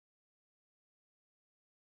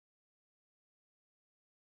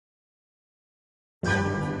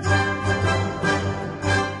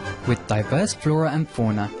With diverse flora and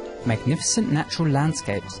fauna, magnificent natural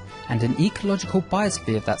landscapes, and an ecological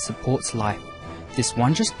biosphere that supports life, this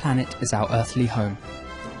wondrous planet is our earthly home.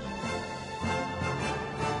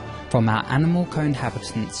 From our animal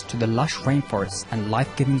co-inhabitants to the lush rainforests and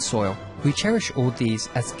life-giving soil, we cherish all these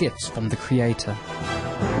as gifts from the Creator.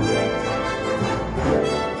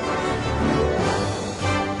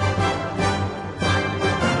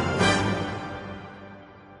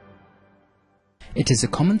 It is a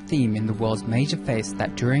common theme in the world's major faiths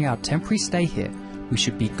that during our temporary stay here, we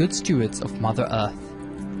should be good stewards of Mother Earth.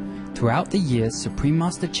 Throughout the years, Supreme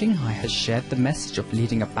Master Ching Hai has shared the message of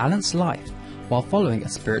leading a balanced life while following a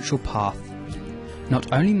spiritual path.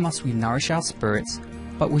 Not only must we nourish our spirits,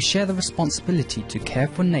 but we share the responsibility to care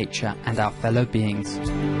for nature and our fellow beings.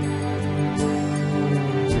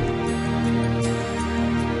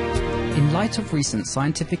 In light of recent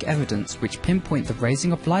scientific evidence which pinpoint the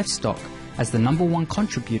raising of livestock as the #1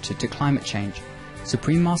 contributor to climate change,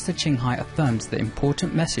 Supreme Master Ching Hai affirms the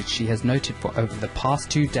important message she has noted for over the past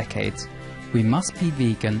 2 decades: we must be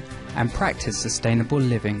vegan and practice sustainable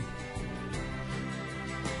living.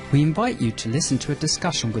 We invite you to listen to a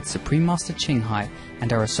discussion with Supreme Master Ching Hai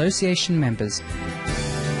and our association members.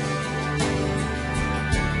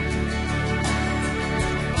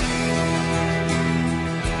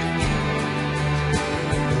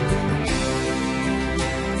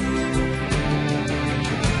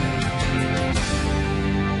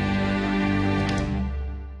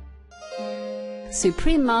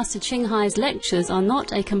 Supreme Master Ching Hai's lectures are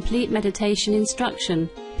not a complete meditation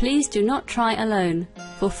instruction. Please do not try alone.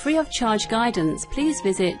 For free of charge guidance, please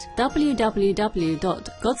visit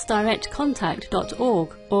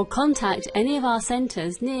www.godsdirectcontact.org or contact any of our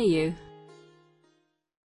centres near you.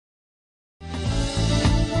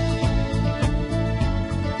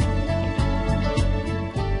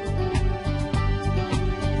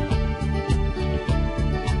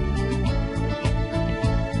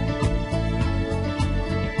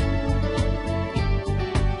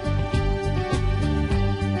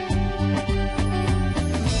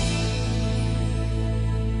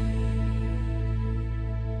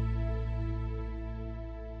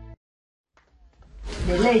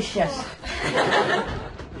 Delicious.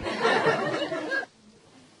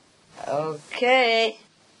 Okay.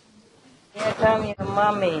 Here come your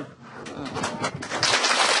mommy.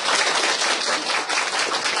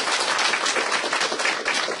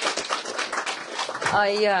 Oh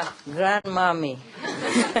yeah, grandmommy.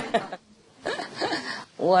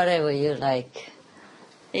 Whatever you like.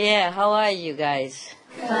 Yeah, how are you guys?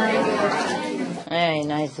 Fine. Hey,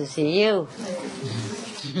 nice to see you.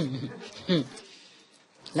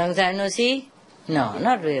 Long time no see? No,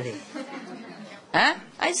 not really. Huh?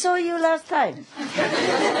 I saw you last time.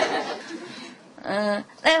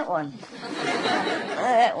 That one.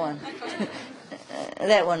 That one.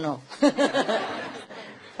 That one, no.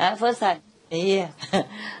 First time? Yeah.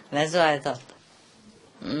 That's what I thought.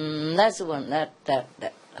 That's the one. That.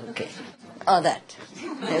 Okay. Oh, that.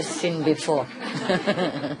 I've seen before.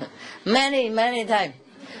 Many times.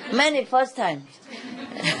 Many first times.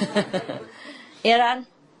 Iran?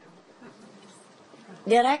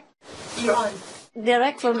 Direct? Iran.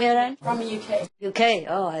 Direct from Iran? From the UK. UK?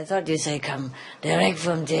 Oh, I thought you say come direct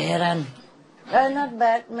from Tehran. Not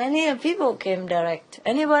bad. Many people came direct.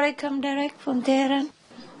 Anybody come direct from Tehran?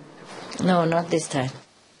 No, not this time.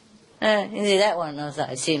 You see, that one also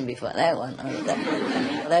I've seen before. That one.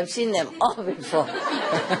 But I've seen them all before.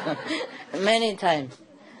 Many times.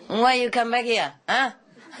 Why you come back here? Huh?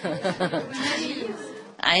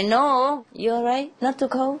 I know. You alright? Not too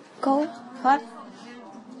cold? Cold? Hot?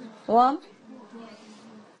 Warm?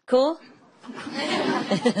 Cool?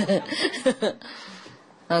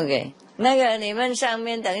 Okay. 那个你们上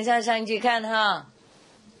面等一下上去看哈。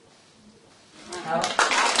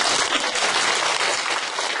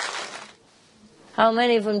How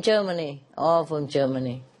many from Germany? All from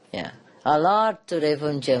Germany. Yeah. A lot today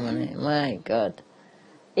from Germany. My God.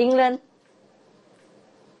 England?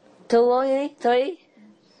 2 only? 3?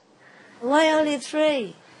 Why only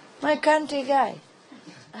 3? My country guy.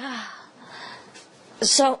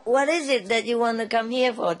 So what is it that you want to come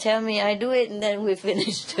here for? Tell me, I do it and then we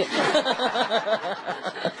finished.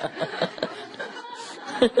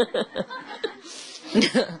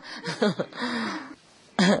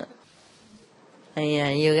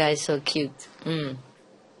 Yeah, you guys so cute.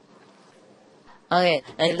 Okay,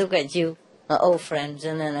 I look at you, old friends,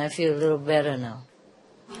 and then I feel a little better now.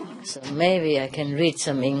 So maybe I can read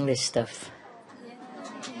some English stuff.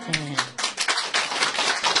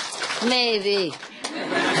 Maybe.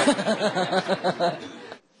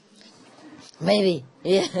 Maybe,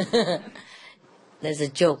 yeah. there's a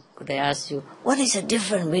joke. They ask you, what is the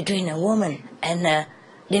difference between a woman and a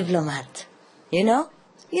diplomat? You know?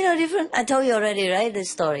 You know different? I told you already, right, this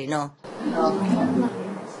story? No? No.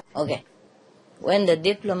 Okay. When the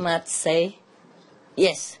diplomats say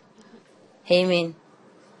yes, he mean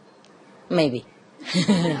maybe.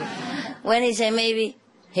 When he say maybe,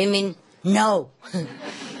 he mean no.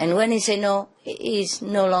 And when he say no, he is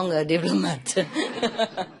no longer a diplomat.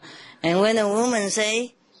 And when a woman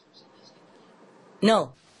say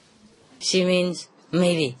no, she means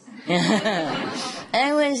maybe.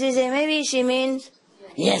 And when she say maybe, she means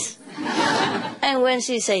yes. And when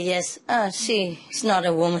she say yes, she's not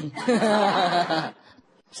a woman.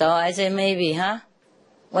 So I say maybe, huh?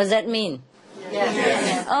 What does that mean?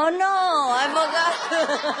 Yes. Oh no, I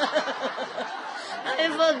forgot.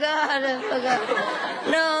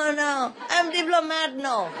 No, I'm diplomat,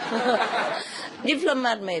 no.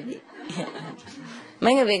 Diplomat maybe.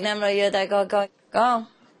 Mấy người Việt Nam rồi giờ tại coi có không?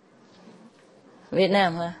 Việt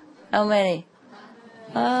Nam hả? How many?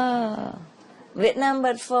 Vietnam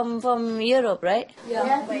but from Europe, right?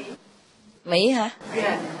 Yeah. Mỹ hả?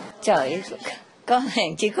 Yeah. Trời, có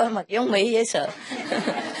hàng chỉ có mặt giống Mỹ dễ sợ.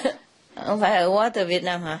 Không phải ở quá từ Việt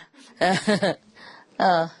Nam hả?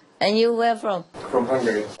 And you where from? From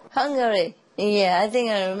Hungary. Hungary. Yeah, I think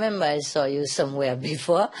I remember I saw you somewhere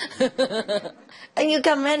before. And you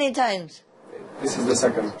come many times. This is the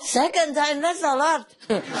second. Second time, that's a lot.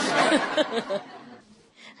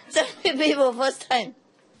 30 people first time.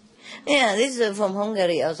 Yeah, this is from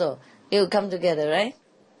Hungary also. You come together, right?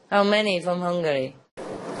 How many from Hungary?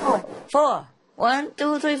 4. 1,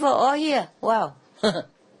 2, 3, 4, all here. Wow.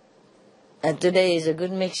 And today is a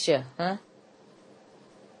good mixture, huh?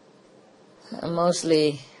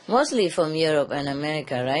 Mostly from Europe and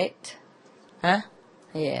America, right? Huh?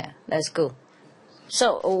 Yeah, that's cool.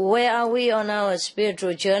 So, where are we on our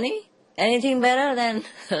spiritual journey? Anything better than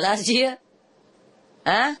last year?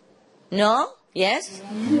 Huh? No? Yes?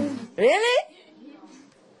 Really?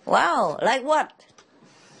 Wow, like what?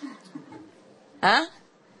 Huh?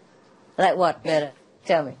 Like what better?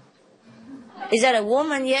 Tell me. Is that a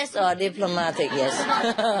woman yes or a diplomatic yes?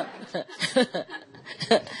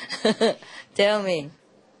 Tell me.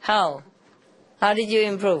 How? How did you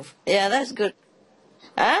improve? Yeah, that's good.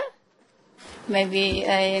 Huh? Maybe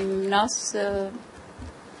I'm not so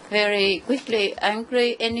very quickly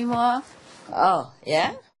angry anymore. Oh,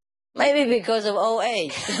 yeah? Maybe because of old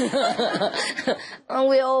age. And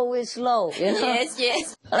we're always slow, you know?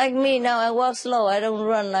 Yes. Like me now, I walk slow. I don't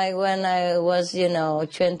run like when I was,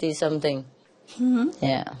 20-something. Mm-hmm.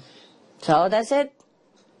 Yeah. So that's it.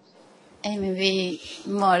 And maybe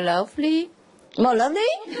more lovely More lovely?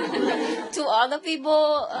 to other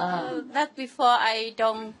people. That before I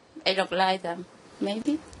don't like them.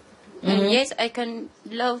 Maybe. And yes, I can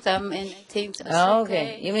love them, and I think that's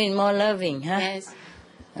Okay. You mean more loving, huh? Yes.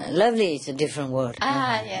 Lovely is a different word.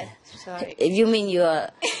 Yes. Sorry. If you mean you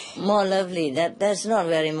are more lovely, that's not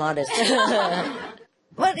very modest.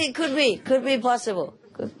 But it could be possible.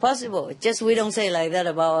 Possible. Just we don't say like that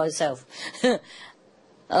about ourselves.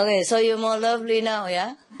 Okay, so you're more lovely now,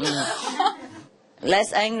 yeah?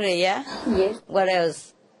 Less angry, yeah? Yes. What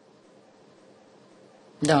else?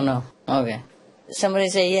 Don't know. Okay. Somebody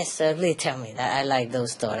say yes, please tell me that. I like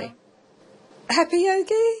those stories. Happy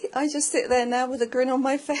yogi. I just sit there now with a grin on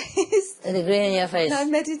my face. The grin on your face. I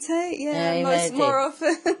meditate, you meditate. more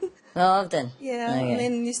often. More often? Yeah, Okay. I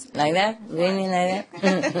mean, used to Like that? Grinning like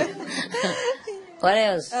that? What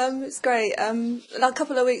else? it's great. A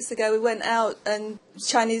couple of weeks ago, we went out and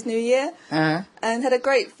Chinese New Year Uh-huh. and had a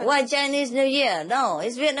great. Why Chinese New Year? No,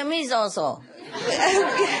 it's Vietnamese also.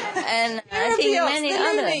 And I think else, many the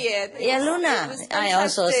other. Lunar Year. Yeah, Lunar. It was I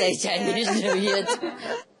also say fantastic, Chinese New Year too.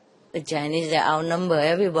 The Chinese, they outnumber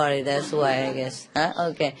everybody. That's why, I guess. Huh?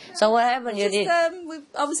 Okay. So what happened? You did?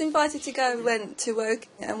 I was invited to go. We went to work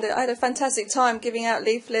and I had a fantastic time giving out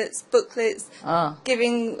leaflets, booklets, Oh.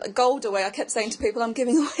 giving gold away. I kept saying to people, I'm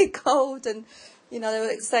giving away gold, and they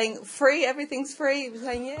were saying free, everything's free. We were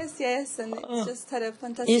saying yes, and it just had a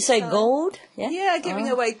fantastic You say time. gold? Yeah. Yeah, giving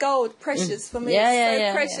away gold, precious for me. Yeah, it's yeah, so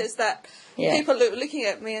yeah, precious that Yeah. people looking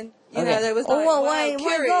at me and Okay. they was Oh, like, well, wow, why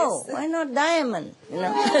curious. gold? Why not diamond?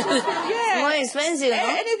 Yeah, More expensive, no?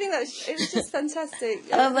 anything it was just fantastic.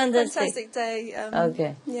 Oh, fantastic. Fantastic day.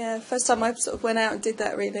 Okay. Yeah, first time I sort of went out and did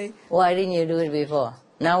that really. Why didn't you do it before?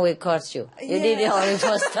 Now we caught you. You did it Yeah. only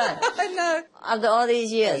first time. I know. After all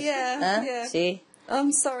these years. Yeah, Huh? yeah. See?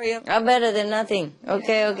 I'm sorry. I'm better than nothing.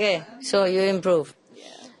 Okay. So you improve.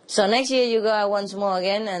 So next year you go out once more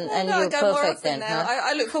again and No, you're I go more perfect often then, now. huh?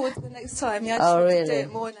 I look forward to the next time. Yeah, I Oh, just want to really? do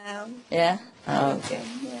it more now. Yeah? Oh, okay.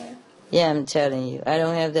 Yeah. Yeah, I'm telling you. I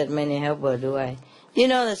don't have that many helpers, do I? You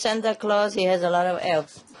know the Santa Claus, he has a lot of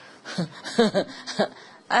elves.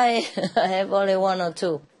 I have only one or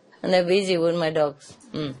two, and I'm busy with my dogs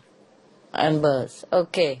and birds.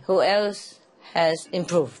 Okay, who else has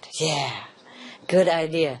improved? Yeah, good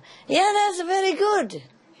idea. Yeah, that's very good.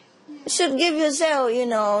 Should give yourself,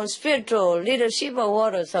 spiritual leadership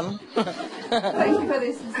award or something. Thank you for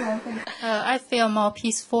this as well. I feel more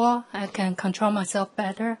peaceful. I can control myself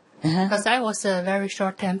better. Because I was very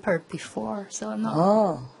short-tempered before, so no.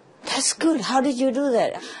 Oh, that's good. How did you do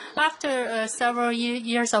that? After several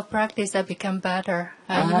years of practice, I became better.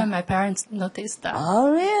 Even my parents noticed that.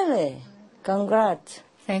 Oh, really? Congrats.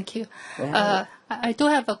 Thank you. I do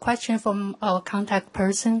have a question from our contact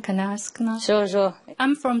person. Can I ask now? Sure.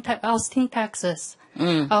 I'm from Austin, Texas.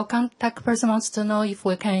 Our contact person wants to know if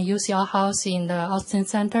we can use your house in the Austin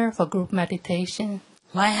Center for group meditation.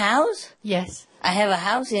 My house? Yes. I have a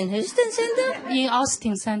house in Houston Center? In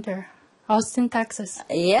Austin Center. Austin, Texas.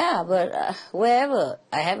 Yeah, but wherever.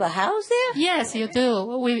 I have a house there? Yes, you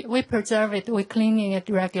do. We preserve it. We're cleaning it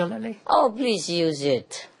regularly. Oh, please use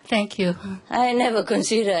it. Thank you. I never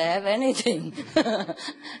consider I have anything.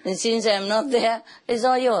 And since I'm not there, it's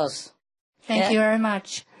all yours. Thank you very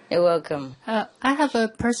much. You're welcome. I have a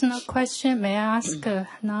personal question. May I ask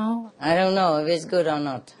now? I don't know if it's good or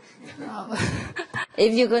not.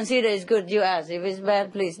 If you consider it's good, you ask. If it's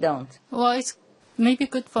bad, please don't. Well, it's maybe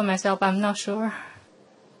good for myself. I'm not sure.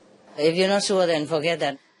 If you're not sure, then forget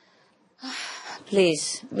that.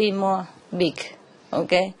 Please, be more big,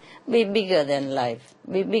 okay? Be bigger than life.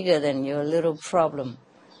 Be bigger than your little problem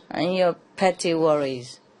and your petty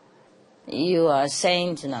worries. You are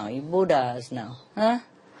saints now. You Buddhas now, huh?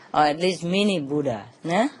 Or at least mini Buddhas,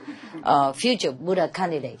 huh? Or future Buddha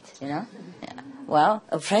candidates, Yeah. Well,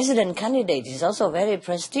 a president candidate is also very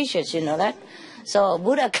prestigious, you know that? So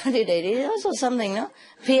Buddha candidate is also something, no?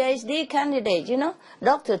 PhD candidate,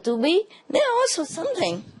 doctor to be, they're also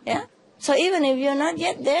something, yeah? So even if you're not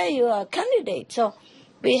yet there, you are a candidate. So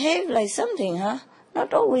behave like something, huh?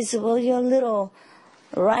 Not always about your little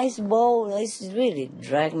rice bowl. It's really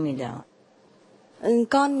drag me down.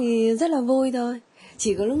 Con thì rất là vui thôi.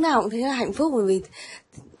 Chỉ có lúc nào cũng thấy là hạnh phúc, bởi vì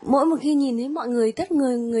mỗi một khi nhìn thấy mọi người, tất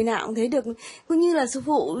người nào cũng thấy được, cũng như là sư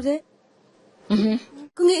phụ thế.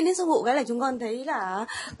 Cứ nghĩ đến sư phụ cái là chúng con thấy là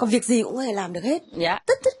còn việc gì cũng có thể làm được hết.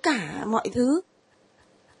 Tất cả mọi thứ.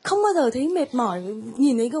 Không bao giờ thấy mệt mỏi,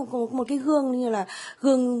 nhìn thấy một cái gương như là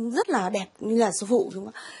gương rất là đẹp như là sư phụ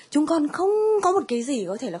chúng con không có một cái gì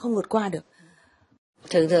có thể là không vượt qua được.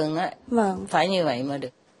 Thường á, vâng, phải như vậy mà được.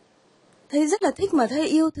 Thấy rất là thích mà thấy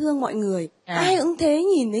yêu thương mọi người. Ai cũng thế,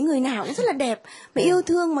 nhìn thấy người nào cũng rất là đẹp mà yêu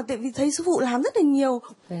thương, mà tại vì thấy sư phụ làm rất là nhiều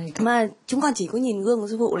mà chúng con chỉ có nhìn gương của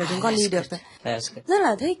sư phụ là chúng con đi được thôi. Rất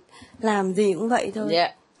là thích, làm gì cũng vậy thôi.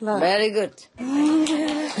 Yeah, vâng. Very good.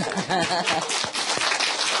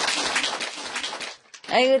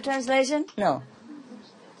 Are you translation? No.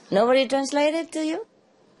 Nobody translated to you?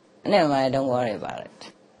 Never mind, don't worry about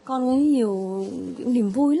it. Con có nhiều niềm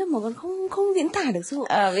vui lắm mà con không diễn tả được sư phụ.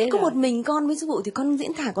 Có một mình con với sư phụ thì con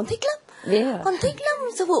diễn tả, con thích lắm. Con thích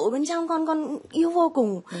lắm sư phụ, bên trong con yêu vô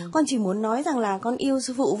cùng. Con chỉ muốn nói rằng là con yêu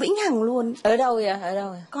sư phụ vĩnh hằng luôn. Ở đâu vậy? Ở đâu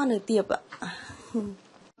vậy? Con ở Tiệp ạ.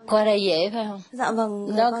 Qua đây dễ phải không? Dạ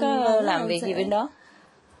vâng. Nó có làm việc gì bên đó?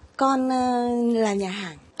 Con là nhà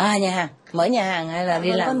hàng. À, nhà hàng. Mở nhà hàng hay là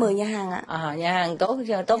đi làm? Con mở nhà hàng ạ. Nhà hàng tốt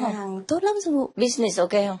không? Nhà hàng tốt lắm sư phụ. Business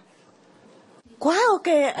ok không? Quá ok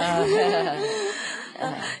ạ.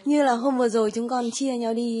 Như là hôm vừa rồi chúng con chia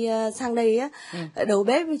nhau đi sang đây á, đầu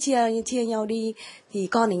bếp chia nhau đi, thì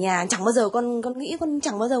con ở nhà chẳng bao giờ con nghĩ con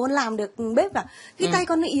chẳng bao giờ con làm được bếp cả. Cái tay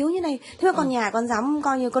con nó yếu như này, thế mà con nhà con dám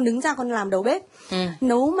coi như con đứng ra con làm đầu bếp,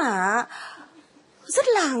 nấu mà rất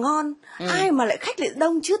là ngon. Ai mà lại khách lại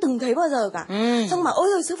đông chưa từng thấy bao giờ cả. Xong mà ôi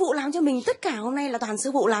rồi sư phụ làm cho mình, tất cả hôm nay là toàn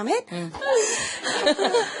sư phụ làm hết.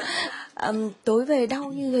 Tối về đau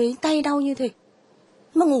như thế, tay đau như thế,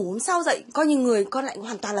 mà ngủ hôm sau dậy coi như người con lại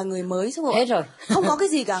hoàn toàn là người mới sư phụ. Hết rồi. Không có cái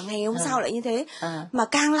gì cả, ngày hôm sau lại như thế. Mà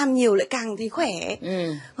càng làm nhiều lại càng thấy khỏe.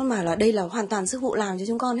 Con bảo là đây là hoàn toàn sư phụ làm cho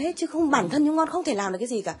chúng con hết, chứ không bản thân chúng con không thể làm được cái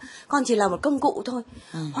gì cả. Con chỉ là một công cụ thôi.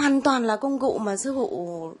 Hoàn toàn là công cụ mà sư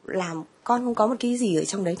phụ làm, con không có một cái gì ở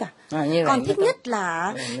trong đấy cả. Con thích nhất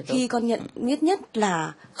là khi con nhận biết nhất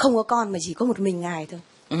là không có con mà chỉ có một mình ngài thôi.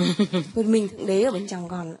 Một mình thượng đế ở bên trong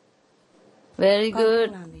con. Very good,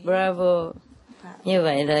 bravo. Như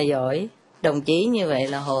vậy là giỏi. Đồng chí như vậy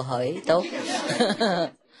là hồ hởi, tốt.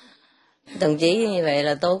 Đồng chí như vậy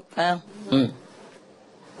là tốt, phải không?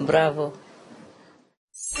 Bravo.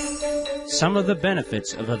 Some of the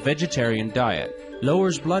benefits of a vegetarian diet: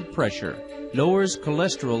 lowers blood pressure, lowers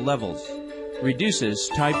cholesterol levels, reduces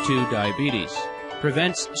type 2 diabetes,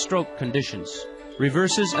 prevents stroke conditions,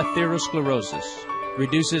 reverses atherosclerosis,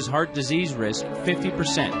 reduces heart disease risk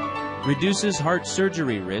 50%, reduces heart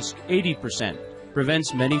surgery risk 80%,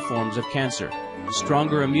 prevents many forms of cancer,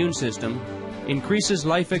 stronger immune system, increases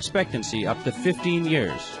life expectancy up to 15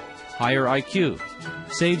 years, higher IQ,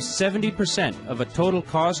 saves 70% of a total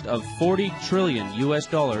cost of $40 trillion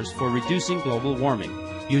for reducing global warming,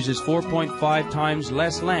 uses 4.5 times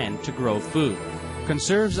less land to grow food,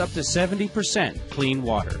 conserves up to 70% clean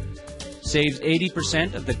water, saves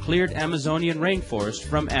 80% of the cleared Amazonian rainforest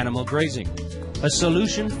from animal grazing, a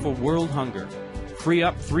solution for world hunger, free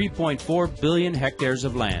up 3.4 billion hectares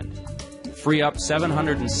of land, free up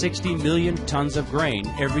 760 million tons of grain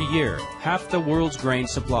every year, half the world's grain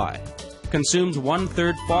supply, consumes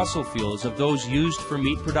 1/3 fossil fuels of those used for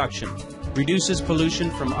meat production, reduces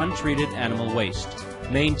pollution from untreated animal waste,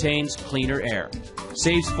 maintains cleaner air,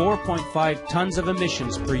 saves 4.5 tons of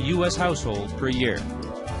emissions per U.S. household per year,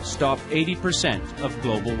 stop 80% of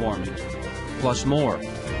global warming, plus more.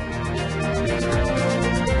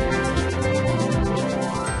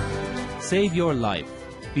 Save your life.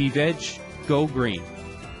 Be veg, go green.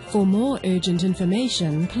 For more urgent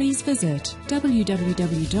information, please visit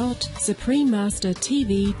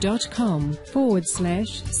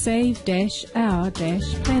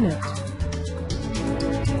www.suprememastertv.com/save-our-planet.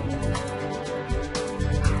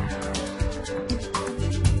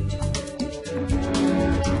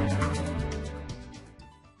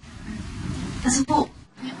 Sư phụ,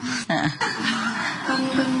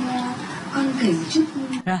 con kể một chút.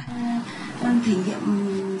 Rồi. Con thử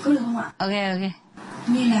nghiệm có được không ạ? Ok.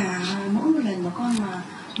 Như là mỗi một lần mà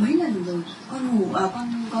mấy lần rồi con ngủ,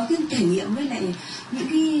 con có cái trải nghiệm với lại những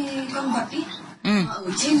cái con vật ấy ở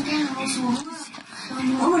trên cao xuống,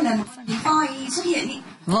 mỗi một lần con thấy voi xuất hiện ý.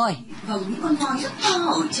 Voi. Vâng, những con voi rất to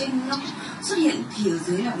ở trên nó xuất hiện thì ở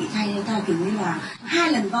dưới là bị thay ra kiểu như là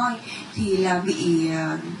 2 lần voi thì là bị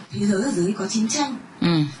thế giới ở dưới có chiến tranh.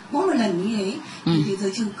 Mỗi một lần như thế thì thế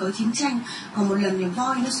giới có chiến tranh, còn một lần thì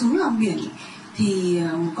voi nó xuống lòng biển thì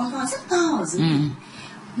một con voi rất to ở dưới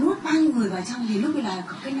nuốt bao nhiêu người vào trong, thì lúc ấy là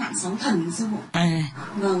có cái nạn sóng thần sư phụ.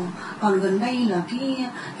 Vâng, còn gần đây là cái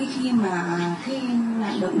khi mà cái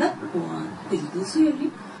nạn động đất của tỉnh Tứ Xuyên ấy,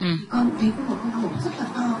 thì con thấy có một con hổ rất là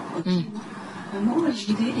to ở trên. Mỗi lần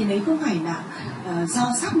như thế thì đấy có phải là do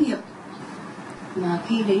sát nghiệp mà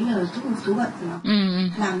khi đấy là thú vật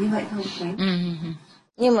làm như vậy không đấy.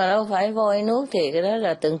 Nhưng mà đâu phải voi nuốt thì cái đó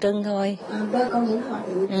là tượng trưng thôi. Vâng, con muốn hỏi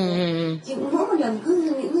chị cũng mỗi một lần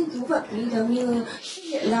cứ những cái thú vật như giống như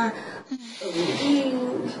hiện là ở những cái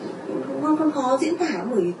con khó diễn tả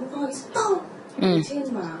bởi vì con voi rất to ở trên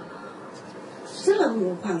mà rất là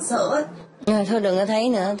hoảng sợ ấy. Nhưng mà thôi đừng có thấy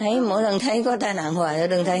nữa, thấy mỗi lần thấy có tai nạn hoài,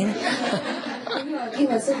 đừng thấy nữa. Nhưng mà khi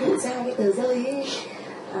mà sư phụ ra cái tờ rơi ấy,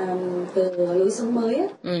 từ lối sống mới á,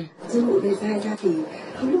 sư phụ đề ra thì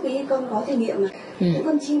lúc ấy con có thể nghiệm mà những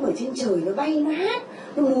con chim ở trên trời nó bay, nó hát,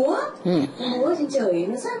 nó múa ở trên trời,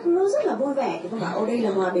 nó rất là vui vẻ, thì con bảo đây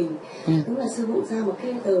là hòa bình. Đúng là sư phụ ra một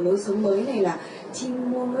cái tờ lối sống mới này là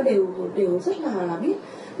chim muông nó đều rất là biết,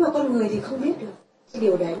 nhưng mà con người thì không biết được cái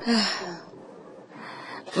điều đấy.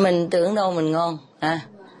 Mình tưởng đâu mình ngon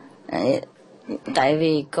tại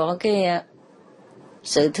vì có cái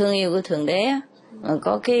sự thương yêu của Thượng Đế,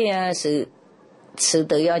 có cái sự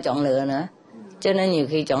tự do chọn lựa nữa, cho nên nhiều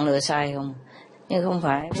khi chọn lựa sai không, nhưng không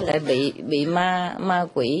phải lại bị ma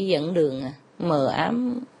quỷ dẫn đường, mờ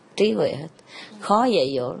ám trí huệ hết, khó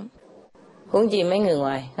dạy dỗ lắm. Huống chi mấy người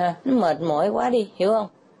ngoài ha, nó mệt mỏi quá đi, hiểu không?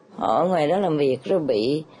 Họ ở ngoài đó làm việc rồi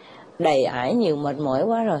bị đầy ải nhiều, mệt mỏi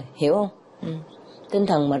quá rồi, hiểu không? Tinh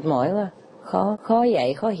thần mệt mỏi quá, khó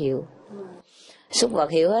dạy, khó hiểu. Súc vật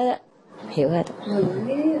hiểu hết á, hiểu hết.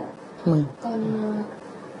 Mừng.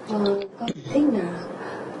 Con thích là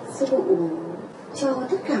sư phụ cho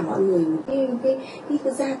tất cả mọi người một cái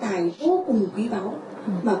gia tài vô cùng quý báu,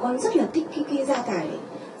 mà con rất là thích cái gia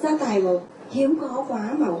tài mà hiếm có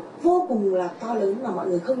quá mà vô cùng là to lớn mà mọi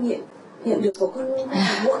người không nhận được của con.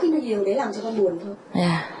 Mỗi cái điều đấy làm cho con buồn thôi.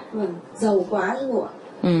 Giàu quá sư phụ ạ.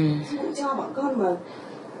 Sư phụ cho bọn con mà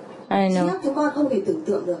chúng con không thể tưởng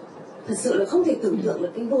tượng được, thật sự là không thể tưởng tượng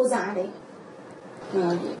được cái vô giá đấy.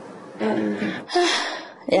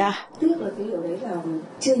 Tiếc là cái điều đấy là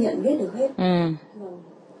chưa nhận biết được hết.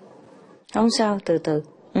 Không sao, từ từ.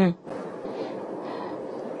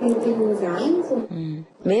 Cái vô giá rồi.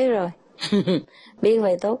 Biết rồi. Biết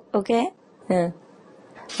vậy tốt, ok.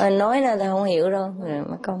 Mà nói là không hiểu đâu,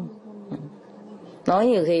 mất công. Nói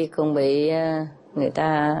nhiều khi còn bị người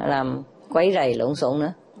ta làm quấy rầy lộn xộn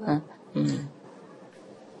nữa.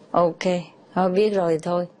 Ok, thôi biết rồi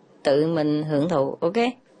thôi, tự mình hưởng thụ, ok.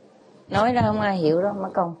 Nói ra không ai hiểu đâu, mất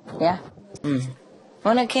công, dạ.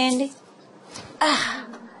 Wanna candy?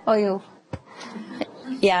 Ôi dồi.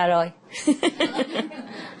 Già rồi.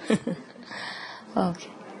 Ok.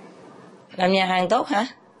 Làm nhà hàng tốt hả?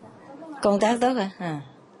 Công tác tốt hả?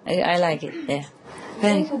 I like it. Yeah.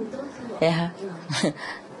 Very good. Yeah hả?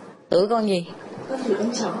 Tuổi con gì? Con thử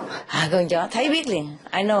con chó. Con chó. Thấy biết liền.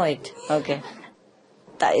 I know it. Ok.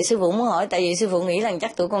 Tại sư phụ muốn hỏi, tại vì sư phụ nghĩ rằng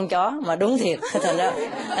chắc tuổi con chó, mà đúng thiệt.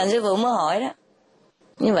 Thành sư phụ mới hỏi đó.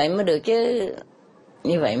 Như vậy mới được chứ.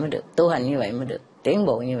 Như vậy mới được. Tu hành như vậy mới được. Tiến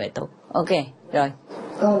bộ như vậy tốt. Ok. Rồi.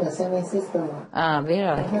 Con là Seven Sister. Biết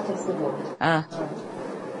rồi.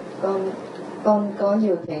 Con có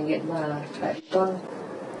nhiều trải nghiệm mà con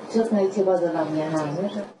trước nay chưa bao giờ làm nhà hàng hết.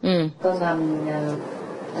 Con làm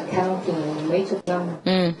accounting mấy chục năm.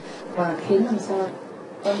 Và khiến làm sao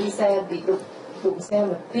con đi xe bị đụng xe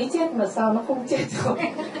mà tí chết mà sao nó không chết rồi.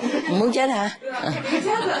 Muốn chết hả? Tí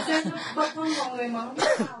chết là xe nó không mọi người mà không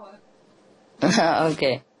biết sao.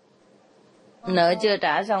 Ok. Nợ chưa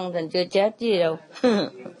trả xong thành chưa chết chứ gì đâu.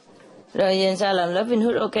 Rồi giờ sao làm lớp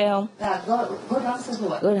Vinhood ok không? Dạ, good lắm sư phụ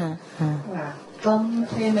ạ. Good hả? Con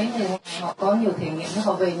thuê mấy người họ có nhiều thể nghiệm,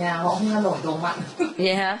 họ về nhà họ không ăn nổi đồ mặn.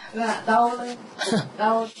 Vậy hả? Dạ,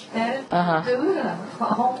 đau thế thứ là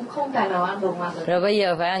họ không thể nào ăn đồ mặn được. Rồi bây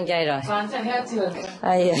giờ phải ăn chay rồi. Ăn chay hết trường.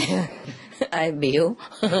 Ai biểu.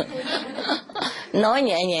 Nói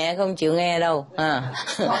nhẹ nhẹ không chịu nghe đâu.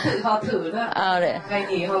 Họ thử đó. Ngày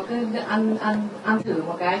nghỉ họ cứ ăn thử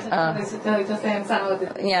một cái cho chơi cho xem sao.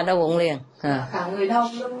 Nhà đau bụng liền. Cả người đau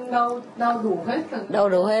lưng đau đủ hết. Đau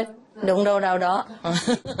đủ hết. Đụng đâu đau đó.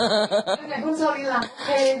 Ngày hôm sau đi làm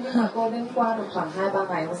ok, nhưng mà cô đến qua được khoảng 2-3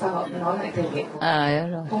 ngày hôm sau họ nói lại thể nghiệm.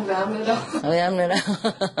 Đúng rồi. Không dám nữa đâu. Không dám nữa đâu.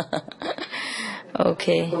 Ok.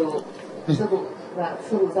 Sư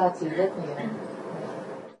phụ gia trì rất nhiều.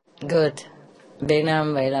 Good. Việt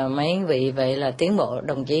Nam vậy là mấy vị vậy là tiến bộ,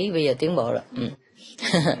 đồng chí bây giờ tiến bộ rồi.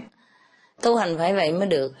 Tu hành phải vậy mới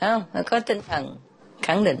được, phải không? Phải có tinh thần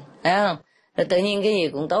khẳng định, phải không? Rồi tự nhiên cái gì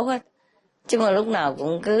cũng tốt hết. Chứ mà lúc nào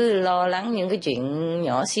cũng cứ lo lắng những cái chuyện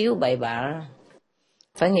nhỏ xíu bậy bạ.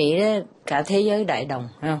 Phải nghĩ đến cả thế giới đại đồng,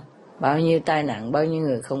 phải không? Bao nhiêu tai nạn, bao nhiêu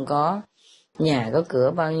người không có nhà có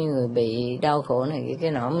cửa, bao nhiêu người bị đau khổ này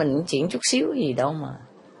cái nọ, mình chuyện chút xíu gì đâu mà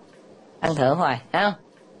ăn thở hoài, phải không?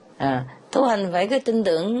 Tu hành phải cái tin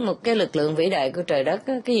tưởng một cái lực lượng vĩ đại của trời đất,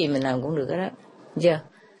 cái gì mình làm cũng được đó, chưa?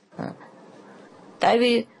 Tại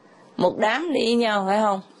vì một đám đi với nhau, phải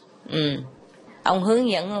không? Ông hướng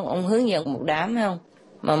dẫn một đám, phải không?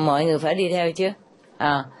 Mà mọi người phải đi theo chứ.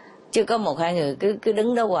 Chứ có 1-2 người cứ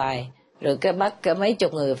đứng đó hoài, rồi cái bắt cái mấy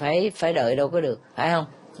chục người phải đợi đâu có được, phải không?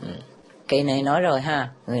 Kỳ này nói rồi ha,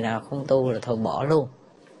 người nào không tu là thôi bỏ luôn,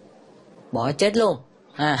 bỏ chết luôn.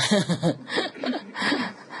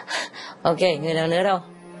 Ok, người nào nữa đâu?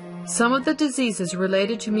 Some of the diseases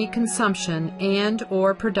related to meat consumption and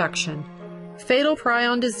or production. Fatal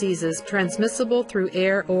prion diseases transmissible through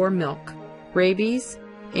air or milk. Rabies,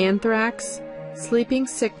 anthrax, sleeping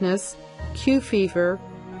sickness, Q fever,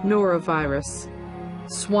 norovirus.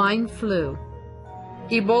 Swine flu.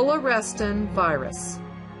 Ebola restin virus.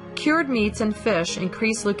 Cured meats and fish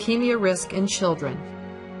increase leukemia risk in children.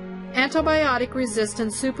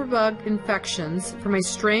 Antibiotic-resistant superbug infections from a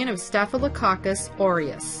strain of Staphylococcus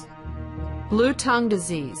aureus. Blue tongue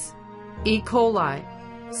disease, E. coli,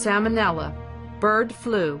 salmonella, bird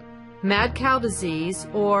flu, mad cow disease,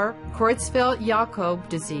 or Creutzfeldt-Jakob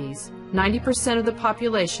disease, 90% of the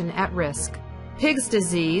population at risk. Pig's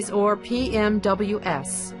disease, or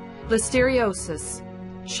PMWS, listeriosis,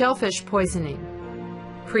 shellfish poisoning,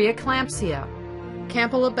 preeclampsia,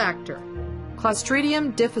 Campylobacter,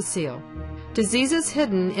 Clostridium difficile, diseases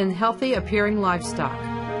hidden in healthy-appearing livestock.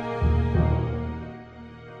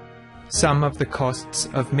 Some of the costs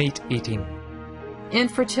of meat eating.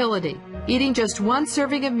 Infertility. Eating just 1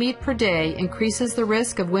 serving of meat per day increases the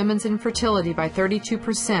risk of women's infertility by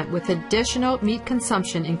 32%, with additional meat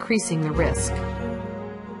consumption increasing the risk.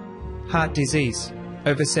 Heart disease.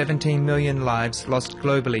 Over 17 million lives lost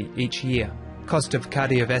globally each year. Cost of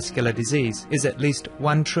cardiovascular disease is at least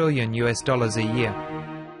 $1 trillion a year.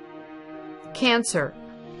 Cancer.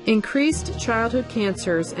 Increased childhood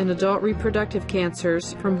cancers and adult reproductive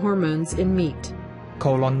cancers from hormones in meat.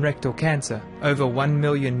 Colon rectal cancer. Over 1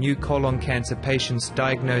 million new colon cancer patients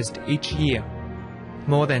diagnosed each year.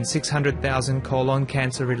 More than 600,000 colon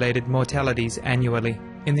cancer-related mortalities annually.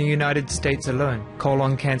 In the United States alone,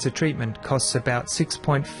 colon cancer treatment costs about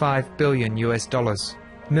 $6.5 billion.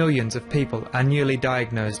 Millions of people are newly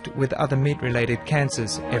diagnosed with other meat-related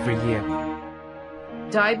cancers every year.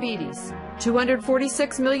 Diabetes.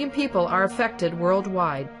 246 million people are affected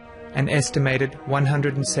worldwide. an estimated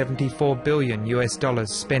 $174 billion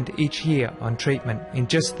spent each year on treatment in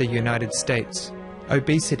just the United States.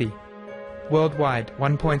 Obesity. Worldwide,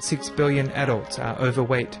 1.6 billion adults are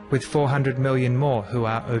overweight, with 400 million more who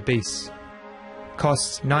are obese.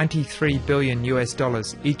 Costs $93 billion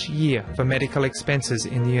each year for medical expenses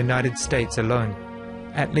in the United States alone.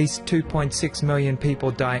 At least 2.6 million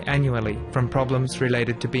people die annually from problems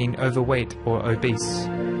related to being overweight or obese.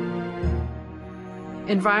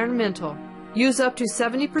 Environmental. Use up to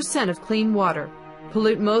 70% of clean water.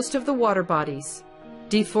 Pollute most of the water bodies.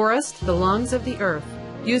 Deforest the lungs of the earth.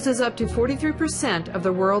 Uses up to 43% of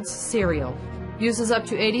the world's cereal. Uses up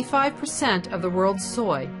to 85% of the world's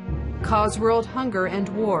soy. Cause world hunger and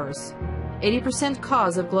wars. 80%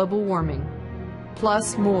 cause of global warming.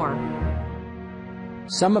 Plus more.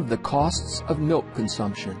 Some of the costs of milk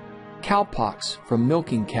consumption. Cowpox from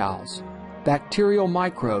milking cows. Bacterial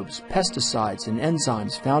microbes, pesticides, and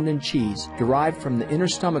enzymes found in cheese derived from the inner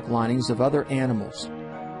stomach linings of other animals.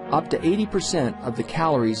 Up to 80% of the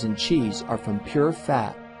calories in cheese are from pure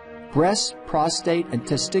fat. Breast, prostate, and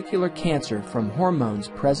testicular cancer from hormones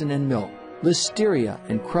present in milk. Listeria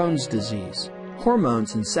and Crohn's disease.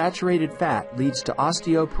 Hormones in saturated fat leads to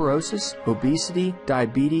osteoporosis, obesity,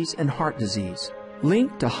 diabetes, and heart disease.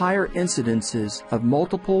 Linked to higher incidences of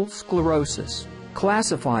multiple sclerosis.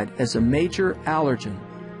 Classified as a major allergen.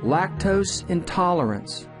 Lactose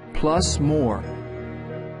intolerance. Plus more.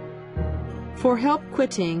 For help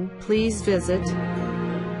quitting, please visit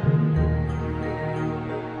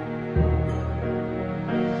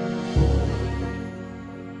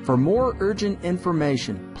For more urgent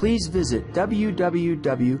information, please visit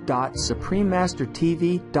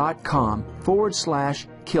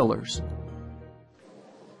www.suprememastertv.com/killers.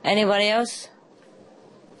 Anybody else?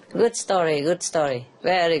 Good story, good story.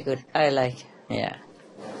 Very good. I like. Yeah.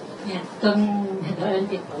 Dạ, con ơn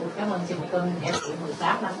chị phụ, cảm ơn chị con theo chị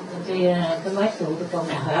 18 năm, tôi mới trụ cho con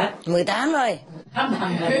là hết. 18 rồi. 18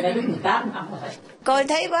 năm rồi, đây 18 năm rồi. Coi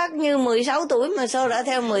thấy bác như 16 tuổi mà sao đã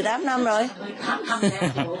theo 18 năm rồi? 18 năm theo chị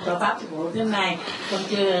phụ, rồi bác chị phụ đến nay, con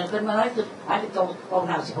chưa, con nói phải con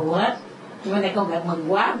nào chị phụ hết. Nhưng mà này con lại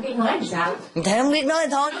mừng quá, không biết nói làm sao. Thì không biết nói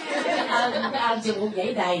thôi. Ơn chị phụ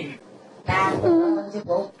vậy đầy. Ơn chị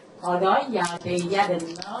phụ. Hồi đó giờ thì gia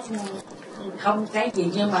đình nó không cái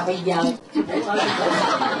gì, nhưng mà bây giờ chị phụ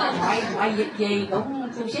ơi, mọi việc gì cũng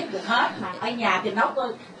thu xếp được hết. Mà ở nhà thì nấu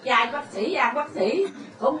tôi trai bác sĩ ăn bác sĩ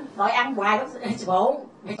cũng đòi ăn hoài bác sĩ chị phụ,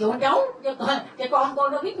 mẹ chịu nấu cho con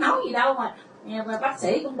đâu biết nấu gì đâu mà bác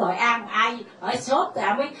sĩ cũng đòi ăn. Ai ở sốt thì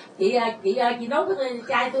mới chị nấu cái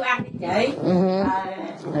chai tôi ăn thì chị.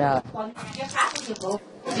 Rồi. Còn cái khác của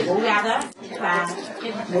chị phụ ra đó, và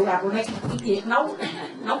chị phụ ra của đây cái việc nấu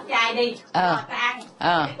chai đi ta ăn.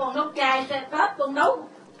 Cái con nấu chai Tết con nấu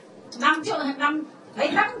 5 7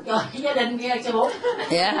 tấn cho gia đình chị phụ.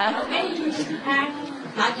 Dạ. Cái ăn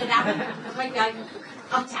lại cho năm bây giờ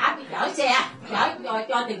ông xã đi chở xe chở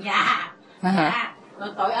cho từng nhà. Rồi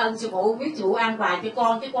tội ơn sư phụ, biết sư phụ ăn vài cho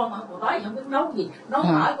con, chứ con hồi đó không biết nấu gì, nấu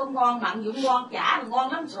mỡ cũng ngon, mặn cũng ngon, chả là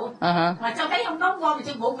ngon lắm sư phụ. Mà sao thấy không nấu ngon thì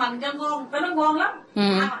sư phụ mặn cho ngon, nó ngon lắm.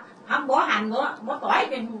 Không bỏ hành nữa, bỏ tỏi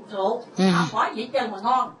cho sư phụ, không bỏ gì hết trơn mà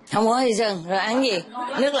ngon. Không có gì trơn, rồi ăn gì?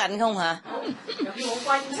 Nước lạnh không hả? Rồi sư phụ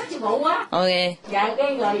coi sách sư phụ á. Ok. Dạ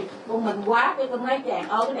cái rồi con mình quá, cái con nói chàng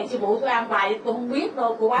ơi cái này sư phụ tôi ăn vài tôi không biết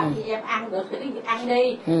đâu, cô bác chị em ăn được thì ăn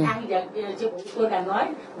đi. Ăn giờ sư phụ tôi là nói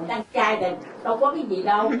mình ăn chay thì đâu có cái gì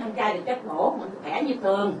đâu, ăn chay thì chất bổ, mình khỏe như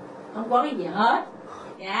thường, không có cái gì hết.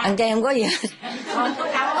 Dạ. Ăn chay không có gì hết. Không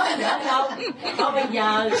có đâu gì hết đâu. Thôi bây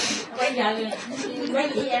giờ mấy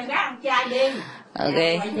chị em gái ăn chay đi. Ok.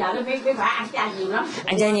 Bây giờ nó mấy bà ăn chay nhiều lắm.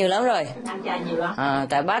 Ăn chay nhiều lắm rồi. Ăn chay nhiều lắm.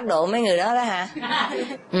 Tại bác độ mấy người đó đó hả?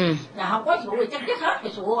 Là không có vụ gì chắc chết hết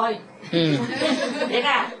rồi sư phụ ơi. Vậy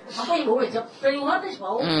ra không có vụ gì tiêu hết đấy sư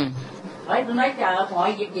phụ. Bởi tôi nói chờ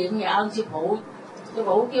mọi việc gì nhờ ơn sư phụ. Sư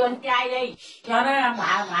phụ kêu ăn chay đi cho nó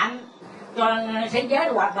mạnh, cho thế giới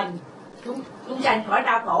hòa bình, chúng sanh khỏi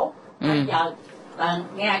đau khổ. Bây giờ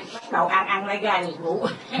nghe bắt đầu ăn lấy gai rồi sư phụ.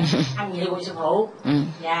 Ăn nhiều rồi sư phụ.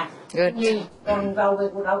 Dạ. Như con đâu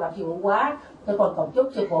cô đâu gặp sư phụ quá, tôi còn cầu chúc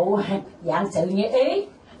sư phụ dạng sự như ý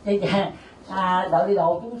thì đợi đi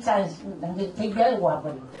độ chúng sanh thế giới hòa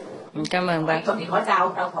bình. Cảm ơn bác. Không thì khỏi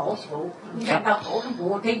đau khổ sư phụ. Đau khổ sư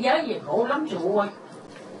phụ, thế giới gì khổ lắm sư phụ ơi.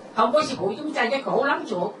 Không có sư phụ chúng ta chắc khổ lắm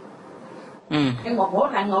sư phụ. Cái một bố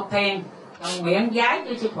là ngột thiền, còn nguyện giái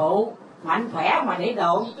cho sư phụ mạnh khỏe mà để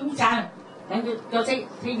độ cho chúng ta, cho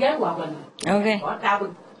thế giới hòa bình. Ok. Bỏ đau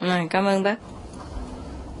bình. Cảm ơn bác.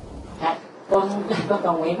 Con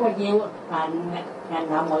cầu nguyện bao nhiêu mà ngành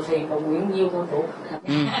nào mọi thiền cầu nguyện nhiêu cô phụ.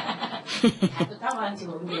 Tôi cảm ơn sư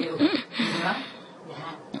phụ nhiều lắm.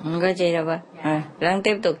 Dạ. Không có chi đâu ba. Ráng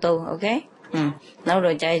tiếp tục tu, ok? Nấu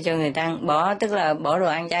đồ chay cho người ta bỏ, tức là bỏ đồ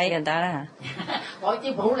ăn chay người ta đó hả? Bỏ chị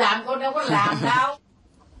phụ làm, con đâu có làm đâu.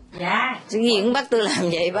 Dạ. Cái gì cũng bắt tôi làm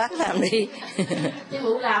vậy, bác làm đi. Chị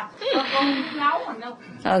phụ làm, con nấu mà đâu.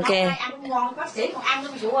 Ok. Ăn ngon, bác sĩ còn ăn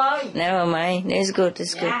đâu phụ ơi. Never mind, it's good,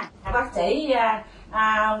 it's good. Dạ. Bác sĩ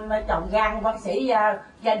trồng gan, bác sĩ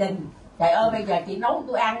gia đình. Trời ơi, bây giờ chị nấu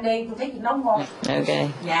tôi ăn đi, tôi thấy chị nấu ngon. Ok.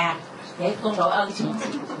 Dạ. Vậy con đội ơn chị.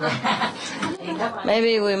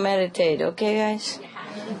 Maybe we meditate, okay guys?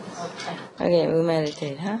 Okay, we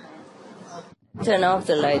meditate, huh? Turn off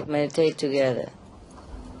the light, meditate together.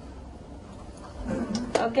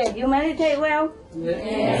 Okay, you meditate well?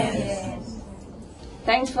 Yes.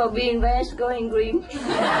 Thanks for being best, going green.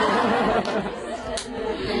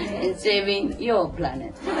 And saving your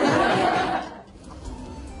planet.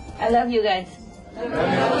 I love you guys.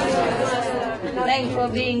 Thanks for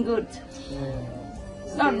being good.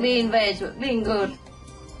 Not being bad, but being good.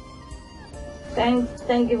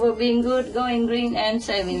 Thank you for being good, going green, and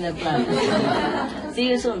saving the planet. See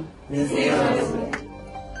you soon. See you soon.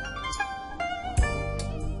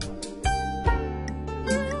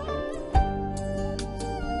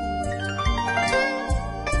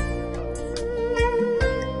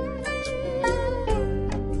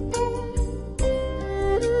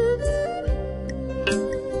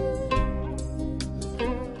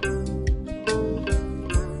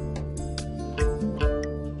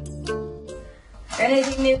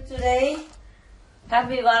 Anything new today?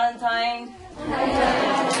 Happy Valentine.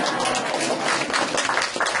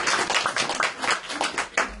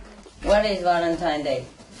 What is Valentine Day?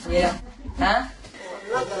 Yeah. Huh?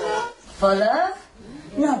 For love?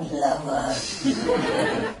 Not lovers.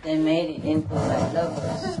 They made it into like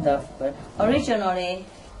lovers stuff, but originally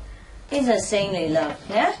it's a saintly love.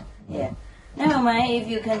 Yeah? Yeah. Never mind, if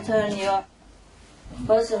you can turn your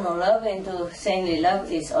personal love into saintly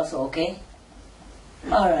love, it's also okay.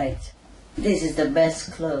 Alright, this is the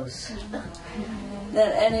best clothes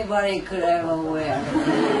that anybody could ever wear.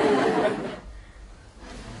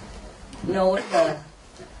 No,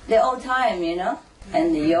 the old time, you know,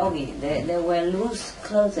 and the yogi, they wear loose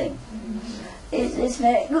clothing. It's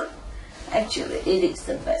very good. Actually, it is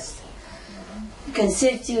the best. You can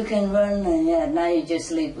sit, you can run, and yeah, now you just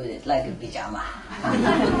sleep with it like a pyjama.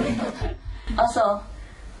 Also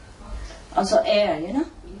air, you know.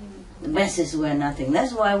 The best is wear nothing.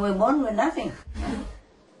 That's why we're born with nothing.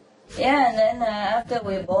 Yeah, and then after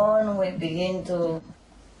we're born, we begin to...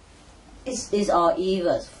 It's our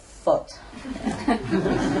Eva's fault.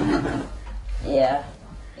 Yeah.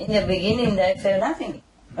 In the beginning, they feel nothing,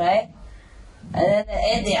 right? And then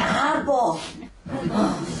they ate the apple.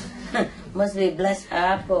 Must be blessed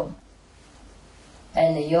apple.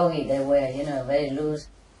 And the yogi, they wear, you know, very loose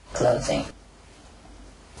clothing.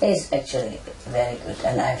 It's actually very good,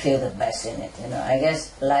 and I feel the best in it. You know, I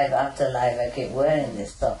guess life after life, I keep wearing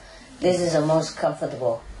this. So this is the most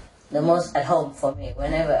comfortable, the most at home for me.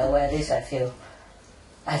 Whenever I wear this, I feel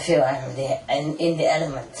I'm there and in the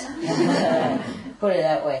element. Put it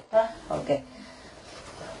that way. Huh? Okay.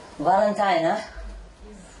 Valentine, huh?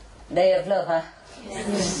 Day of love, huh?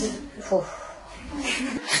 Yes.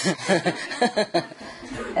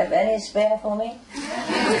 Have any spare for me?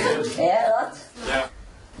 Yeah, a lot? Yeah.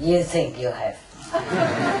 You think you have.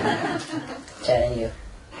 Telling you.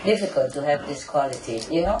 Difficult to have this quality,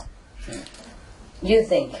 you know? You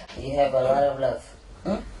think you have a lot of love.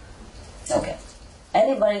 Okay.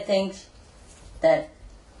 Anybody thinks that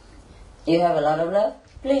you have a lot of love?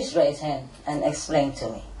 Please raise hand and explain to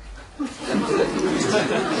me.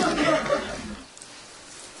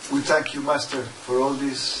 We thank you, Master, for all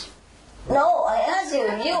this. No, I asked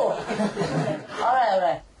you. All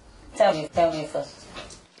right. Tell me first.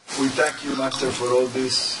 We thank you, Master, for all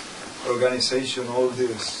this organization, all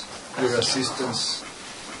this, your assistance,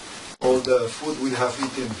 all the food we have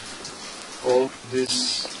eaten, all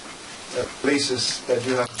these places that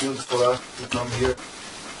you have built for us to come here,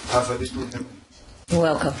 have a little bit.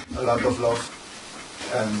 Welcome. A lot of love.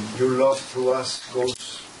 And your love through us goes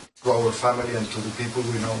to our family and to the people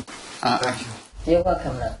we know. Thank you. You're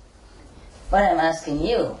welcome, love. But I'm asking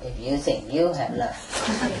you if you think you have love.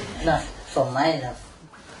 Not for my love.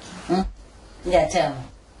 Yeah, tell me.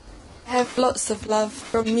 I have lots of love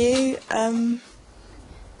from you.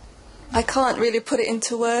 I can't really put it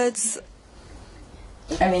into words.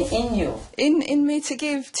 I mean, in you. In me to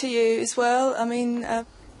give to you as well. I mean,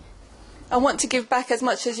 I want to give back as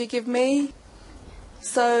much as you give me.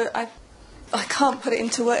 So I can't put it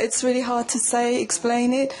into words. It's really hard to say,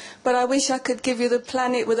 explain it. But I wish I could give you the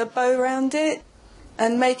planet with a bow around it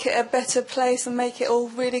and make it a better place and make it all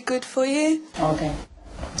really good for you. Okay.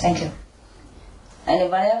 Thank you.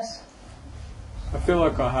 Anybody else? I feel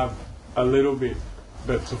like I have a little bit,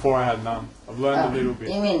 but before I had none. I've learned a little bit.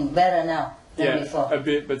 You mean better now than before? Yeah, a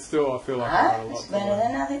bit, but still I feel like I got a lot It's to better learn.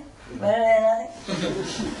 than nothing. Better than nothing.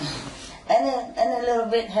 and a little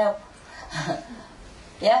bit help.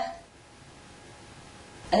 Yeah?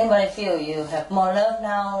 Anybody feel you have more love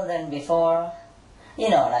now than before? You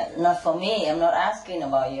know, like, not for me. I'm not asking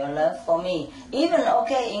about your love for me. Even,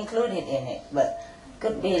 okay, included in it, but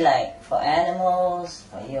could be like for animals,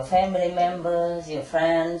 for your family members, your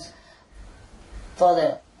friends, for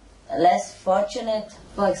the less fortunate,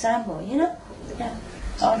 for example, you know? Yeah,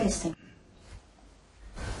 all these things.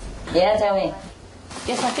 Yeah, tell me.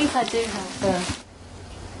 Yes, I think I do have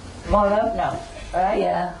more love now, right?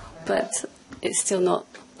 Yeah, but it's still not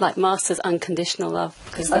like Master's unconditional love.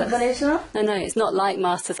 Unconditional? No, it's not like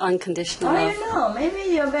Master's unconditional love. I don't know.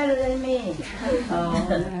 Maybe you're better than me. Oh,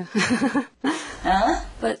 no. Huh?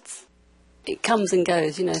 But it comes and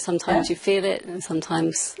goes, you know. Sometimes you feel it, and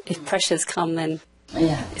sometimes if pressures come, then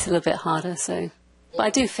it's a little bit harder. So, but I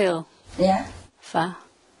do feel for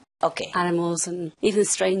animals and even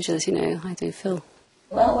strangers, you know. I do feel.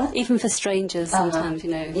 Well, what? Even for strangers, sometimes, you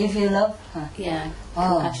know. You feel love? Yeah,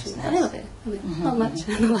 nice. compassion. A little bit. I mean, not much.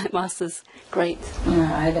 Like Master's great.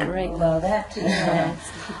 I don't know about that.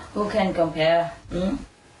 Who can compare?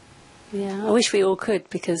 Yeah, I wish we all could,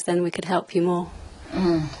 because then we could help you more.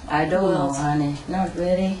 I don't know, honey. Not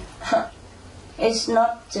really. It's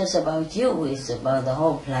not just about you. It's about the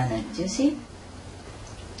whole planet. You see?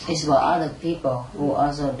 It's about other people who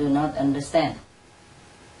also do not understand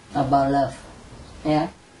about love. Yeah?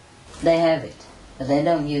 They have it, but they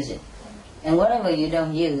don't use it. And whatever you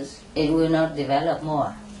don't use, it will not develop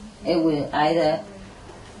more. It will either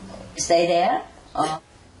stay there or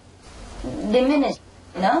diminish,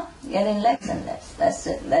 you know? Getting less and less.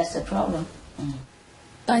 That's the problem.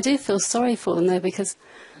 I do feel sorry for them, though, because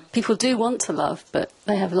people do want to love, but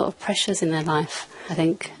they have a lot of pressures in their life, I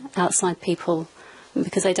think, outside people,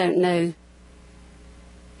 because they don't know,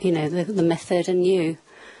 you know, the method and you,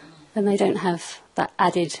 and they don't have that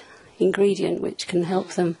added ingredient which can help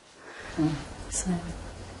them. So.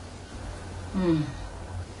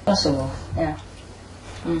 Possible, yeah.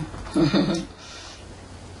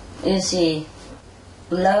 You see,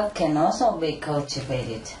 love can also be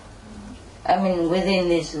cultivated. I mean, within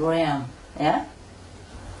this realm, yeah?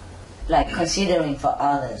 Like considering for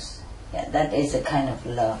others. Yeah, that is a kind of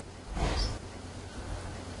love.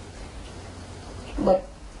 But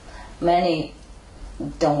many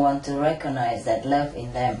don't want to recognize that love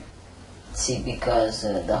in them. See, because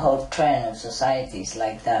the whole trend of society is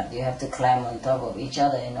like that. You have to climb on top of each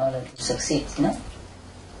other in order to succeed, you know?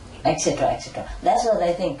 Etc., etc. That's what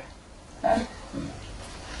they think. Huh?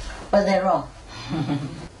 But they're wrong.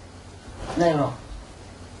 They're wrong.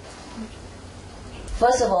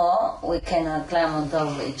 First of all, we cannot climb on top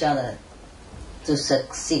of each other to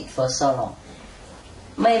succeed for so long.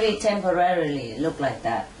 Maybe temporarily look like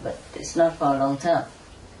that, but it's not for a long term.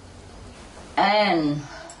 And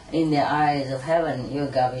in the eyes of heaven, you're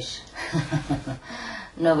garbage.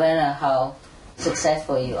 No matter how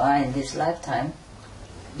successful you are in this lifetime,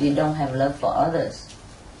 you don't have love for others,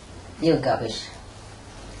 you're garbage.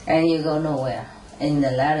 And you go nowhere in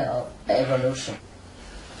the ladder of evolution.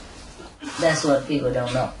 That's what people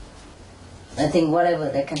don't know. I think whatever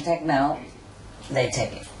they can take now, they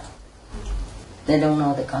take it. They don't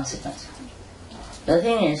know the consequence. The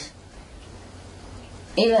thing is,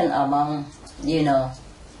 even among, you know,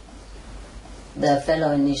 the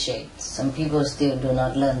fellow initiates, some people still do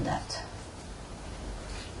not learn that.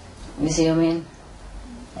 You see what I mean?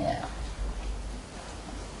 Yeah.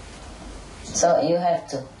 So you have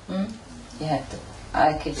to. You have to.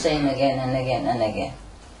 I keep saying again and again and again.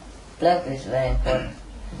 Love is very important.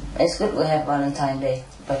 It's good we have Valentine's Day,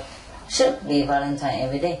 but should be Valentine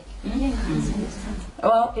every day.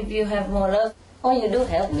 Well, if you have more love, or you do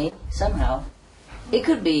help me somehow, it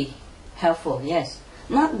could be helpful, yes.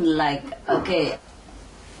 Not like, okay,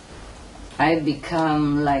 I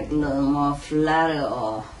become like more flattered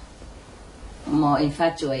or more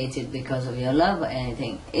infatuated because of your love or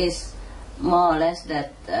anything. It's more or less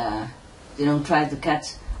that you don't try to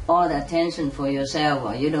catch all the attention for yourself,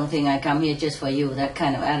 or you don't think I come here just for you, that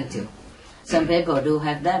kind of attitude. Some people do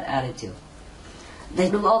have that attitude. They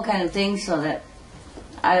do all kind of things so that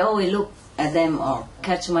I always look at them or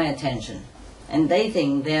catch my attention. And they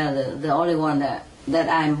think they are the only one that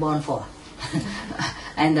I'm born for.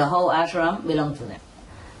 And the whole ashram belongs to them.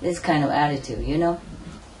 This kind of attitude, you know.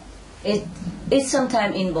 It's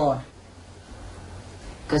sometimes inborn.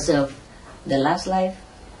 Because of the last life,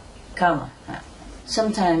 karma.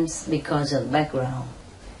 Sometimes because of background.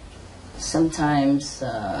 sometimes,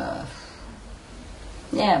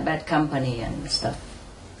 bad company and stuff.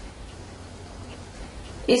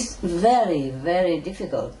 It's very, very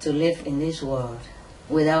difficult to live in this world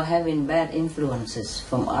without having bad influences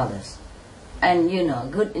from others. And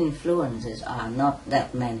good influences are not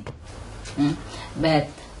that many. Bad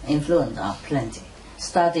influences are plenty,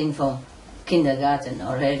 starting from kindergarten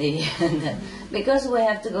already. Because we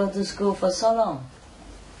have to go to school for so long,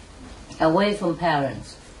 away from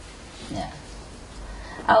parents. Yeah.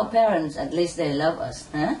 Our parents, at least they love us.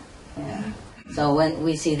 Huh? Yeah. So when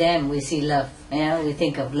we see them, we see love. Yeah, we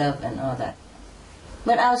think of love and all that.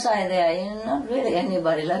 But outside there, not really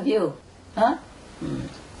anybody love you. Huh?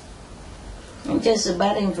 Just a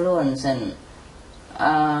bad influence, and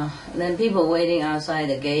then people waiting outside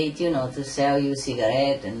the gate, to sell you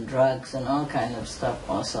cigarette and drugs and all kind of stuff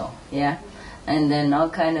also. Yeah. And then all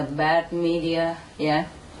kind of bad media. Yeah.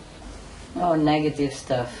 All negative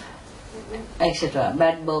stuff, etc.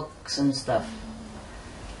 Bad books and stuff.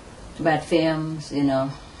 Bad films,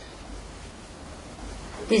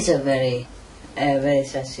 This is a very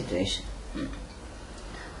sad situation.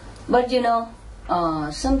 But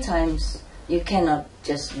sometimes you cannot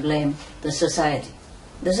just blame the society.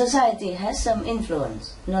 The society has some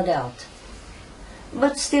influence, no doubt.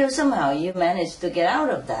 But still somehow you manage to get out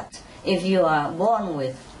of that if you are born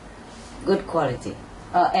with good quality,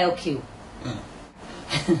 LQ.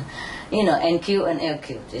 NQ and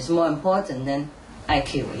LQ is more important than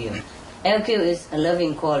IQ. LQ is a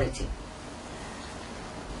loving quality.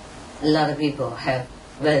 A lot of people have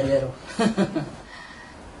very little.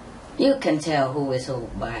 You can tell who is who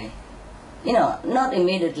by, not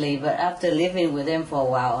immediately, but after living with them for a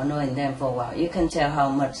while or knowing them for a while, you can tell how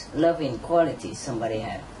much loving quality somebody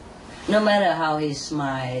has. No matter how he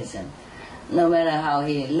smiles, and no matter how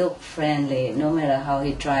he looks friendly, no matter how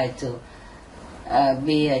he tries to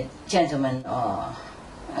be a gentleman or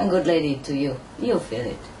a good lady to you, you feel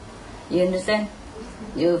it. You understand?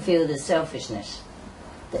 You feel the selfishness,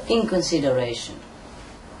 the inconsideration,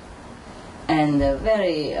 and the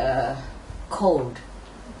very cold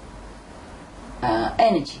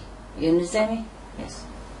energy. You understand me? Yes.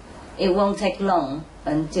 It won't take long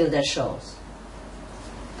until that shows.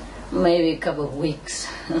 Maybe a couple of weeks,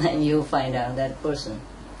 and you'll find out that person.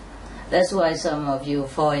 That's why some of you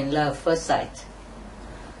fall in love first sight,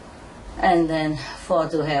 and then fall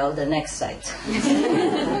to hell the next sight.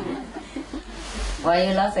 Why are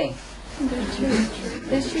you laughing?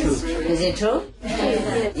 It's true. Is it true?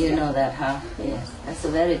 Yes. You know that, huh? Yes. That's a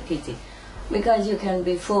very pity. Because you can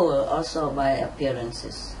be fooled also by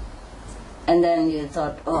appearances. And then you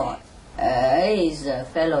thought, he's a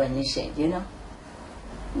fellow initiate,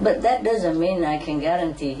 But that doesn't mean I can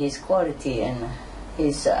guarantee his quality and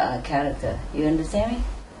his character. You understand me?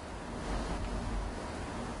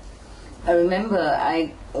 I remember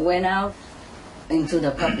I went out into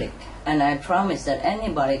the public and I promised that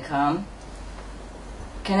anybody come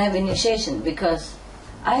can have initiation, because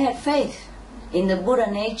I had faith in the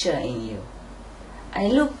Buddha nature in you. I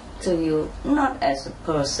look to you not as a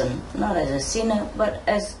person, not as a sinner, but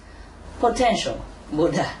as potential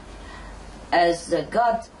Buddha, as the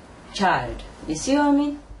God child. You see what I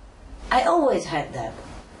mean? I always had that.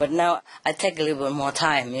 But now I take a little bit more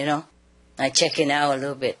time, I check in out a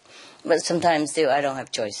little bit. But sometimes still I don't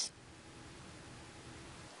have choice.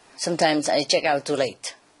 Sometimes I check out too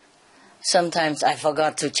late. Sometimes I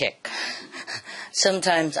forgot to check.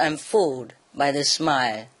 Sometimes I'm fooled by the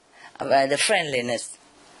smile, by the friendliness,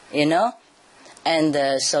 and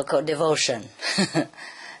the so-called devotion.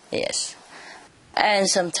 Yes. And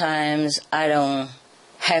sometimes I don't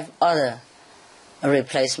have other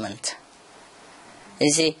replacement.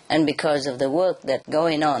 You see, and because of the work that's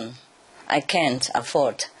going on, I can't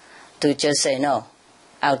afford to just say no,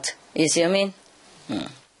 out. You see what I mean?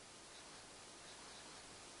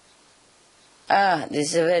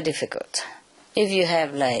 This is very difficult. If you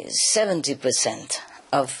have like 70%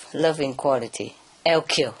 of loving quality,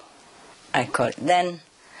 LQ, I call it, then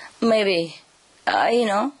maybe,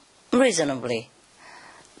 reasonably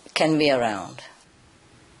can be around.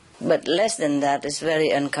 But less than that is very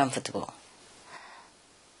uncomfortable.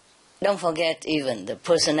 Don't forget even the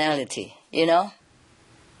personality,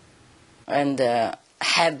 and the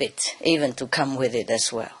habit even to come with it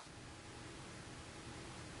as well.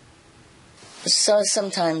 So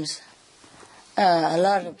sometimes a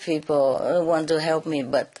lot of people want to help me,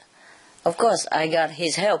 but of course I got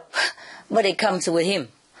his help, but it comes with him.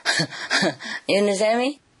 You understand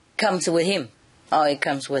me? Comes with him, or it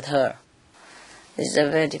comes with her. It's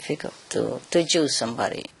very difficult to choose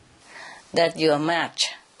somebody that you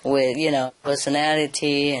match with,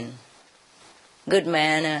 personality and good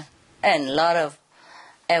manner, and a lot of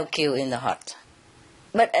LQ in the heart.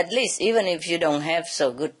 But at least, even if you don't have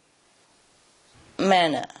so good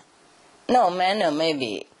manner, manner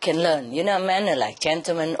maybe can learn. You know, manner like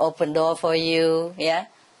gentlemen open door for you, yeah?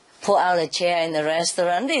 Pull out a chair in the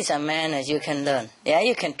restaurant. These are manners you can learn. Yeah,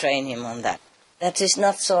 you can train him on that. That is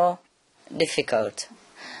not so difficult.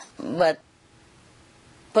 But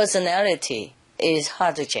personality is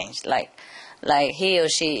hard to change. Like he or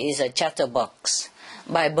she is a chatterbox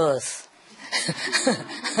by birth.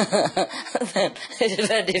 It's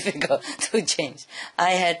very difficult to change.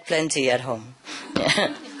 I had plenty at home.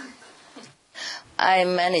 Yeah. I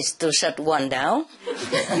managed to shut one down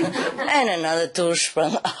and another two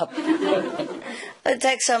sprung up. It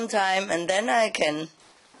takes some time and then I can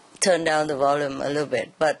turn down the volume a little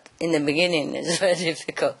bit. But in the beginning it's very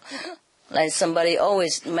difficult. Like somebody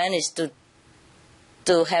always managed to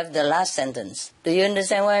have the last sentence. Do you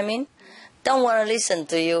understand what I mean? Don't want to listen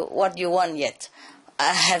to you what you want yet.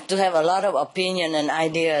 I have to have a lot of opinion and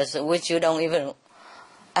ideas which you don't even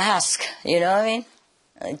ask. You know what I mean?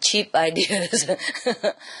 Cheap ideas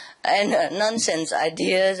and nonsense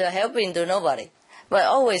ideas are helping to nobody, but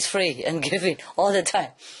always free and giving all the time.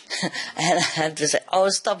 And I have to say, oh,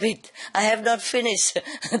 stop it. I have not finished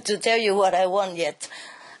to tell you what I want yet.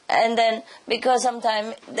 And then, because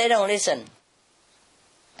sometimes they don't listen.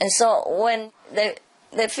 And so when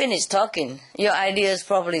they finish talking, your ideas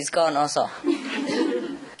probably is gone also.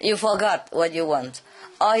 You forgot what you want.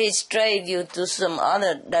 Or he strayed you to some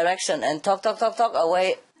other direction and talk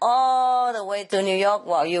away all the way to New York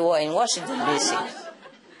while you were in Washington, D.C.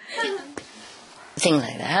 Things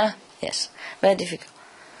like that, huh? Yes, very difficult.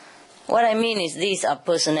 What I mean is these are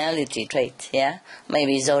personality traits, yeah?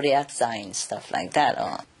 Maybe zodiac signs, stuff like that,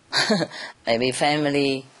 or maybe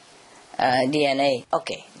family DNA.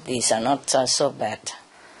 Okay, these are not so bad.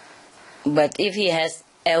 But if he has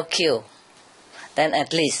LQ, then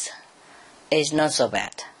at least it's not so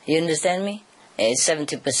bad. You understand me?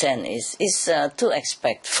 70% is to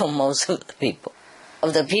expect for most of the people.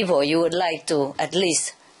 Of the people you would like to at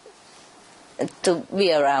least to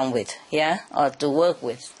be around with, yeah? Or to work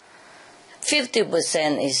with.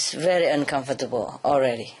 50% is very uncomfortable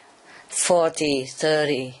already. 40,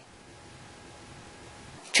 30,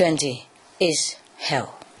 20 is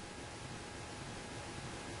hell.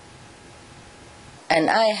 And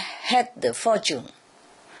I had the fortune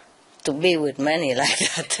to be with many like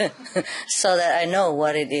that, so that I know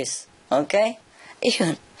what it is, okay?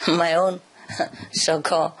 Even my own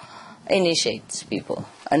so-called initiates people,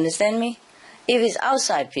 understand me? If it's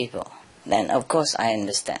outside people, then of course I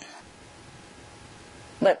understand.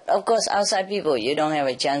 But of course outside people, you don't have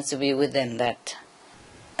a chance to be with them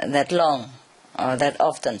that long or that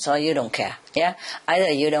often, so you don't care, yeah? Either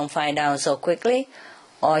you don't find out so quickly,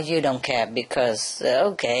 or you don't care because,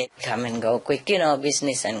 okay, come and go quick,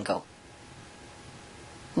 business and go.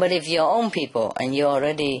 But if your own people and you're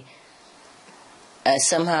already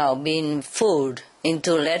somehow been fooled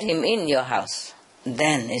into let him in your house,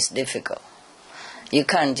 then it's difficult. You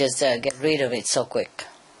can't just get rid of it so quick.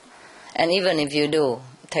 And even if you do,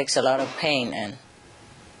 it takes a lot of pain and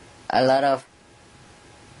a lot of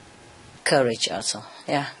courage also,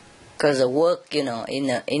 yeah? Because the work, in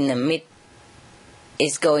the mid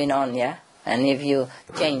is going on, yeah? And if you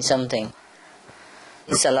change something,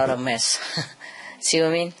 it's a lot of mess. See what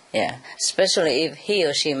I mean? Yeah. Especially if he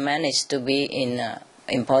or she managed to be in an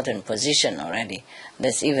important position already.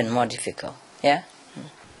 That's even more difficult. Yeah?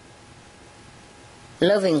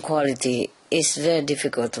 Loving quality is very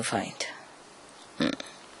difficult to find.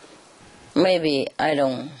 Maybe I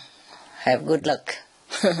don't have good luck.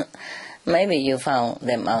 Maybe you found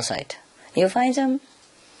them outside. You find them?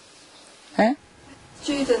 Huh?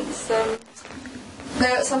 Students,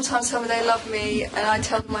 they sometimes tell me they love me and I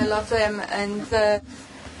tell them I love them, and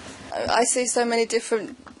I see so many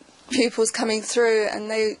different pupils coming through and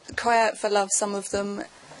they cry out for love, some of them,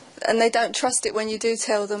 and they don't trust it when you do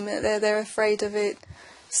tell them. They're afraid of it.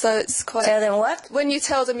 So it's quite... Tell them what? When you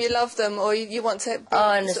tell them you love them or you want to...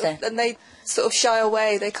 I understand. And they sort of shy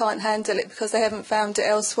away, they can't handle it because they haven't found it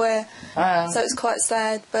elsewhere. So it's quite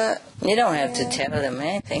sad, but... You don't have to tell them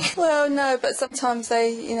anything. Well, no, but sometimes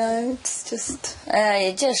they, it's just...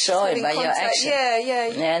 you just show it by your action.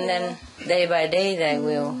 Yeah. And then day by day they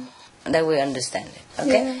will understand it.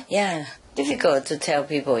 Okay? Yeah. Difficult to tell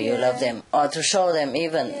people you love them or to show them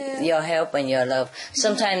even your help and your love.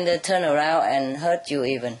 Sometimes they turn around and hurt you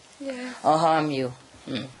even or harm you.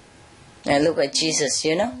 And look at Jesus,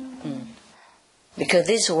 Because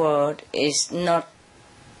this world is not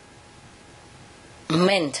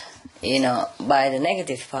meant, by the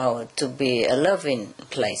negative power to be a loving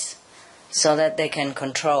place. so that they can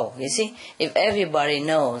control. You see, if everybody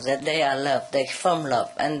knows that they are loved, they from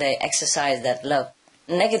love, and they exercise that love,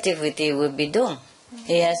 negativity will be doomed.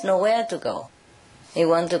 He has nowhere to go. He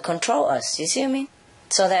wants to control us, you see what I mean?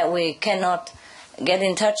 So that we cannot get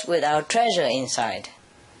in touch with our treasure inside,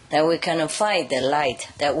 that we cannot fight the light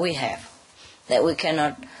that we have, that we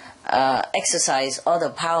cannot exercise all the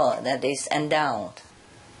power that is endowed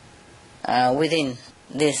within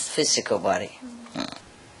this physical body.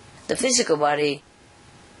 The physical body,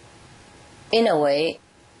 in a way,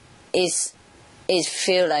 is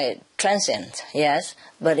feel like transient, yes,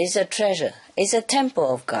 but it's a treasure. It's a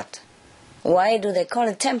temple of God. Why do they call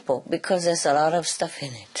it temple? Because there's a lot of stuff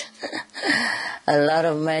in it. A lot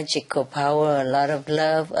of magical power, a lot of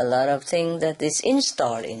love, a lot of things that is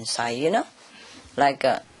installed inside, you know? Like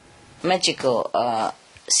a magical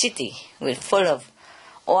city full of,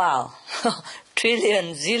 wow,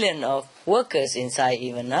 trillion, zillion of workers inside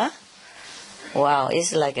even, huh? Wow,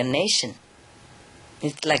 it's like a nation.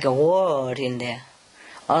 It's like a world in there.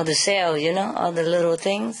 All the cells, you know, all the little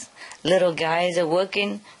things, little guys are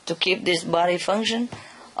working to keep this body function.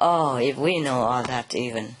 Oh, if we know all that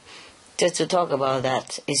even, just to talk about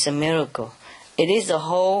that, it's a miracle. It is the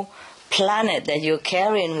whole planet that you're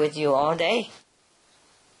carrying with you all day.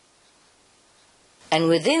 And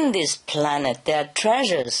within this planet, there are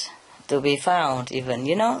treasures to be found even,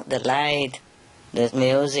 you know, the light, the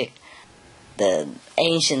music, the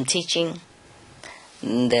ancient teaching,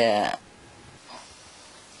 the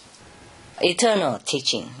eternal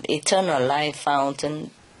teaching, eternal life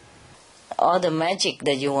fountain, all the magic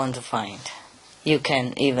that you want to find. You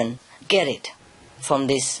can even get it from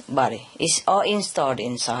this body. It's all installed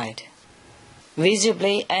inside,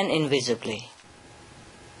 visibly and invisibly.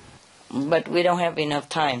 But we don't have enough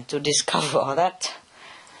time to discover all that.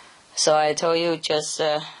 So I told you just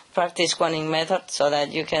practice Kuan Yin method so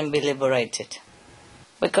that you can be liberated.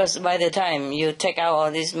 Because by the time you take out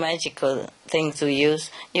all these magical things to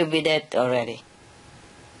use, you'll be dead already.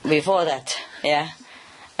 Before that, yeah.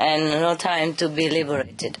 And no time to be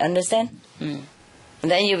liberated. Understand?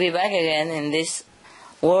 Then you'll be back again in this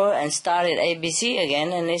world and start at ABC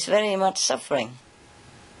again, and it's very much suffering.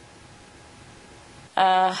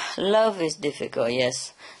 Love is difficult,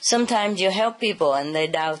 yes. Sometimes you help people and they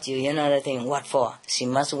doubt you. You know, they think, what for? She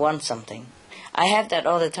must want something. I have that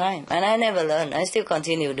all the time, and I never learn. I still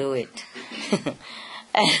continue to do it.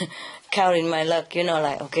 And counting my luck, you know,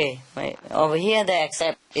 like, okay, over here they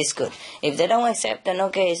accept, it's good. If they don't accept, then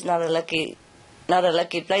okay, it's not a lucky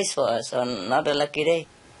place for us, or not a lucky day.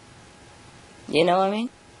 You know what I mean?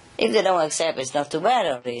 If they don't accept, it's not too bad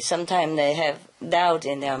already. Sometimes they have doubt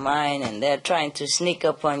in their mind, and they're trying to sneak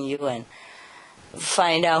up on you and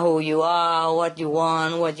find out who you are, what you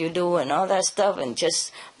want, what you do, and all that stuff, and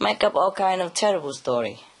just make up all kind of terrible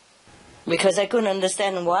story. Because I couldn't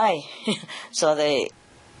understand why. So they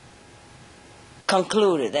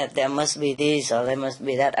concluded that there must be this or there must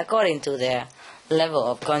be that, according to their level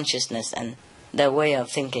of consciousness and their way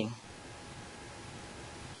of thinking.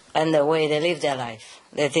 And the way they live their life.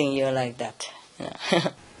 They think you're like that. You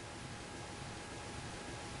know?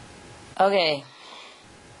 Okay.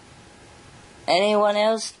 Anyone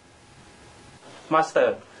else?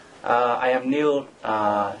 Master, I am Neil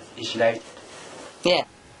Ishlay. Yeah.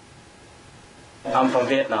 I'm from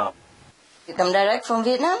Vietnam. You come direct from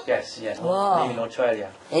Vietnam? Yes. Wow. Live in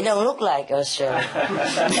Australia. You don't look like Australia.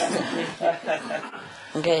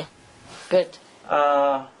 Okay, good.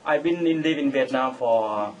 I've been living in Vietnam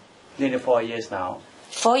for nearly 4 years now.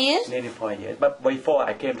 4 years? Nearly 4 years. But before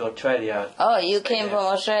I came to Australia. Oh, you came from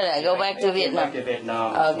Australia. Go back to Vietnam. I came back to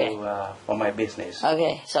Vietnam okay. For my business.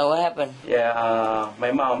 Okay, so what happened? Yeah,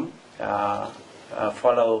 my mom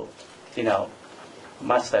followed,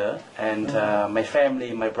 Master, and my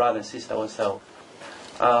family, my brother and sister also.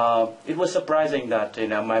 It was surprising that,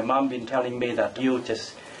 my mom been telling me that you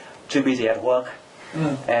just too busy at work.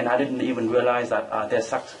 And I didn't even realize that there's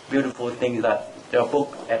such beautiful things that there are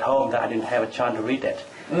books at home that I didn't have a chance to read it.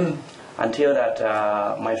 Until that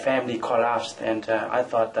my family collapsed, and I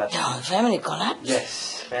thought that... Your family collapsed?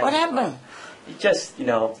 Yes. What happened? It just,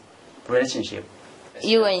 relationship.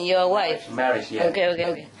 You and your wife? Marriage, yeah.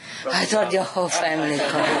 Okay. I thought your whole family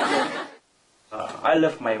collapsed. I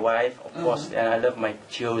love my wife, of course, and I love my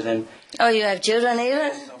children. Oh, you have children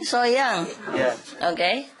even? So young? Yeah.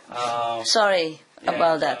 Okay. Sorry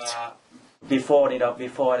about that. Before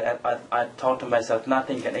I thought to myself,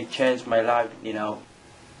 nothing can change my life,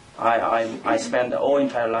 I spent the whole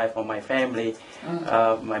entire life on my family,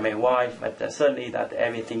 my wife, but suddenly that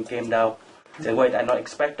everything came down the way I not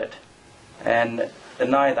expected. And the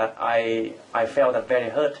night that I felt that very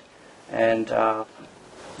hurt, and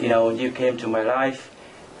you came to my life,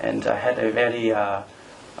 and I had a very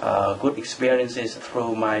good experiences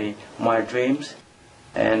through my dreams,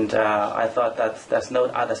 and I thought that there's no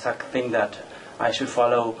other such thing that I should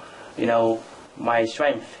follow, my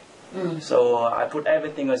strength. So I put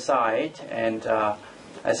everything aside, and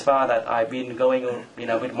as far that I've been going,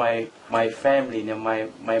 with my family,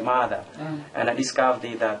 my mother, and I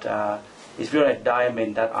discovered that it's really a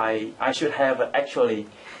diamond that I should have actually,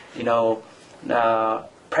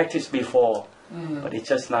 practiced before. But it's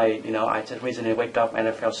just like, I just recently wake up and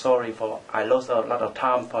I felt sorry I lost a lot of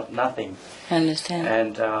time for nothing. I understand.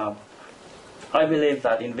 And I believe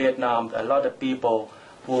that in Vietnam, a lot of people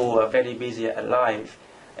who are very busy at life,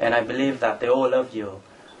 and I believe that they all love you.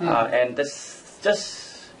 And this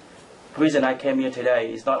just reason I came here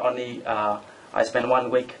today is not only I spent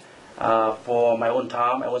 1 week for my own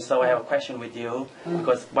time. I also have a question with you,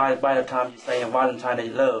 because by the time you say Valentine that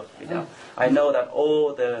you love, I know that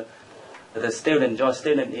all the students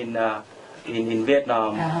in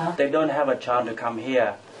Vietnam, they don't have a chance to come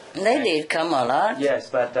here. They did come a lot. Yes,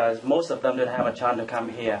 but most of them don't have a chance to come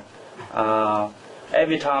here.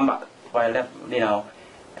 Every time I left,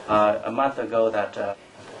 a month ago, that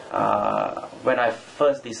when I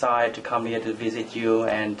first decided to come here to visit you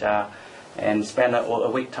and spend a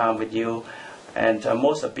week time with you, and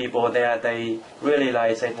most of the people there, they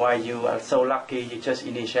really said, why you are so lucky, you just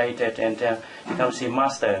initiated and you come see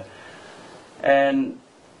Master. And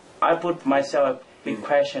I put myself a big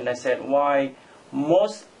question. I said, why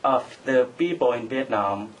most of the people in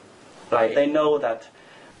Vietnam, they know that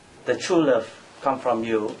the true love comes from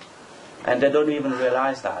you, and they don't even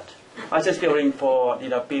realize that. I just feeling for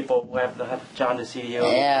people who have a chance to see you.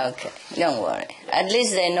 Yeah, okay. Don't worry. At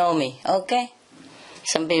least they know me, okay?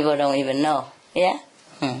 Some people don't even know. Yeah?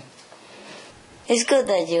 It's good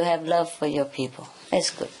that you have love for your people.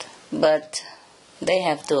 It's good. But they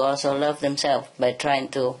have to also love themselves by trying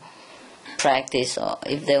to practice, or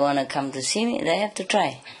if they want to come to see me, they have to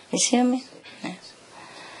try. You see what I mean? Yes.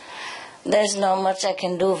 There's not much I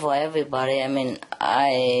can do for everybody. I mean,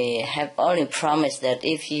 I have only promised that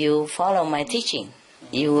if you follow my teaching,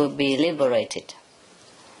 you will be liberated.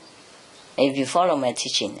 If you follow my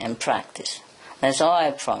teaching and practice. That's all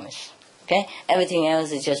I promise. Okay? Everything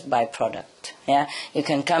else is just byproduct. Yeah? You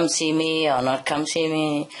can come see me or not come see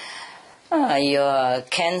me. Your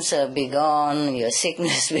cancer be gone, your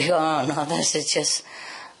sickness be gone. All this is just,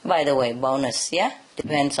 by the way, bonus. Yeah?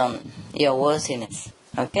 Depends on your worthiness.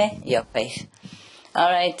 Okay? Your faith.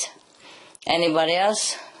 Alright. Anybody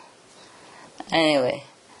else? Anyway.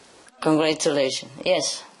 Congratulations.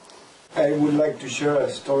 Yes. I would like to share a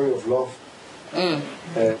story of love.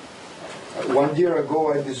 1 year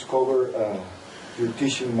ago I discovered your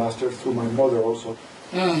teaching, Master, through my mother also.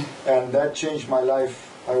 And that changed my life.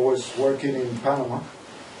 I was working in Panama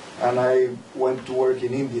and I went to work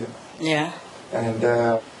in India. Yeah.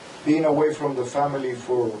 And being away from the family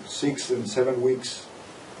for 6 and 7 weeks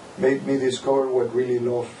made me discover what really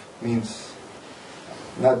love means.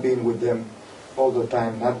 Not being with them all the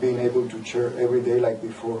time, not being able to share every day like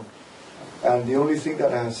before. And the only thing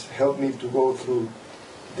that has helped me to go through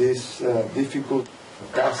this difficult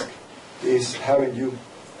task is having you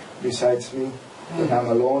besides me. And I'm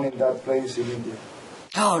alone in that place in India.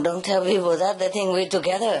 Oh, don't tell people that. They think we're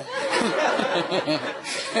together.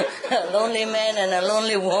 A lonely man and a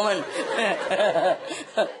lonely woman.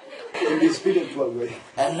 In the spiritual way.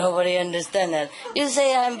 And nobody understands that. You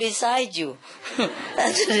say I'm beside you.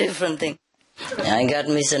 That's a different thing. I got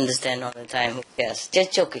misunderstood all the time. Who cares?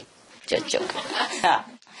 Just joking. Just joking.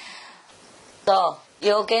 So,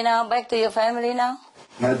 you okay now? Back to your family now?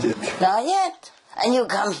 Not yet. Not yet. And you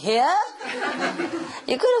come here?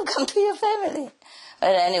 You could have come to your family.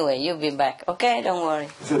 But anyway, you'll be back. Okay? Don't worry.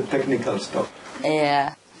 It's a technical stuff.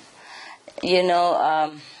 Yeah.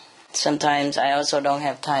 Sometimes I also don't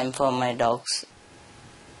have time for my dogs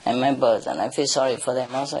and my birds, and I feel sorry for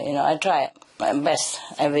them also. I try my best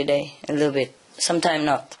every day, a little bit. Sometimes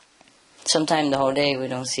not. Sometimes the whole day we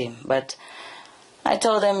don't see them. But I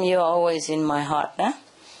told them, you're always in my heart, huh?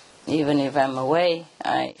 Even if I'm away,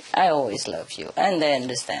 I always love you. And they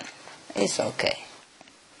understand. It's okay.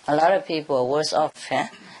 A lot of people are worse off, huh?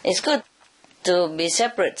 It's good to be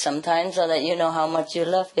separate sometimes so that you know how much you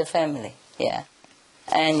love your family. Yeah.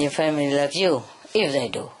 And your family love you, if they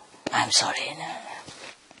do. I'm sorry.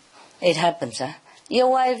 It happens, huh? Your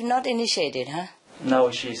wife not initiated, huh?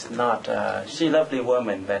 No, she's not. She's a lovely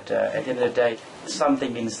woman, but at the end of the day,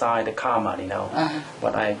 something inside the karma,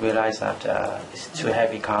 But I realize that it's too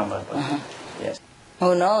heavy karma. But yes.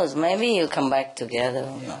 Who knows? Maybe you come back together.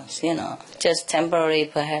 Who knows? Just temporary,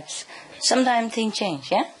 perhaps. Sometimes things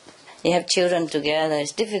change, yeah? You have children together.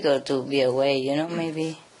 It's difficult to be away, you know.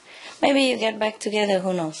 Maybe you get back together.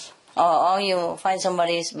 Who knows? Or you find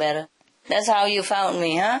somebody who's better. That's how you found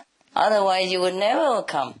me, huh? Otherwise, you would never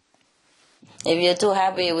come. If you're too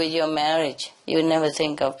happy with your marriage, you would never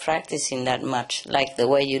think of practicing that much, like the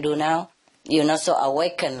way you do now. You're not so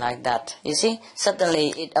awakened like that. You see? Suddenly,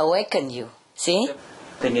 it awakened you. See? The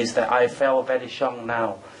thing is that I felt very strong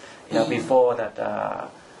now. You know, before that,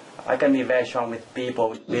 I can be very strong with people,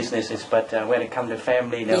 with businesses, but when it comes to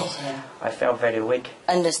family, you know, I felt very weak.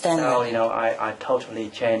 Understand so, that. you know, I totally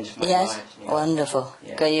changed my life. You know. Wonderful.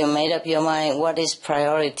 Because you made up your mind what is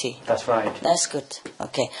priority. That's right. That's good.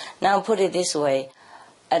 Okay. Now put it this way.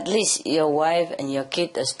 At least your wife and your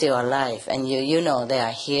kid are still alive, and you know they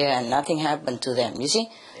are here and nothing happened to them. You see?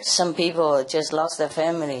 Some people just lost their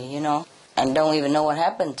family, you know, and don't even know what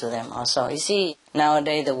happened to them also. You see,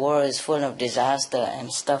 nowadays the world is full of disaster and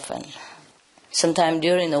stuff, and sometimes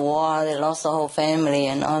during the war they lost the whole family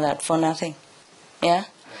and all that for nothing. Yeah?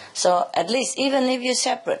 So at least even if you're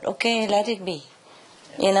separate, okay, let it be.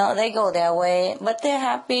 You know, they go their way, but they're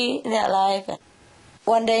happy, they're alive.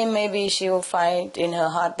 One day maybe she will find in her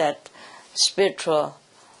heart that spiritual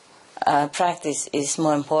practice is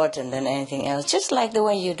more important than anything else, just like the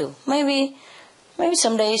way you do. Maybe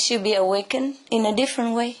someday she'll be awakened in a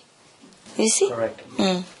different way. You see? Correct.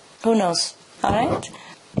 Who knows? All right?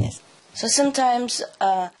 Yes. So sometimes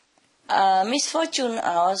misfortune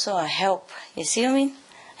are also a help. You see what I mean?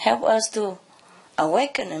 Help us to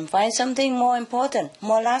awaken and find something more important,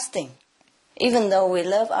 more lasting. Even though we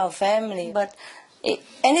love our family, but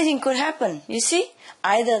anything could happen. You see?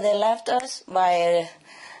 Either they left us by a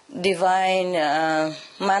divine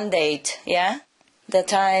mandate, yeah? The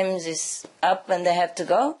times is up and they have to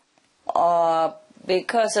go, or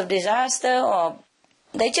because of disaster, or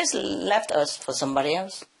they just left us for somebody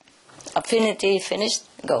else. Affinity finished,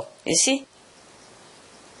 go. You see?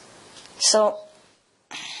 So,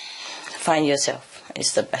 find yourself.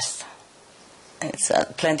 It's the best. It's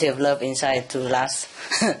plenty of love inside to last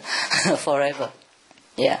forever.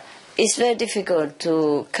 Yeah. It's very difficult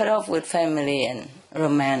to cut off with family and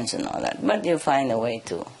romance and all that, but you find a way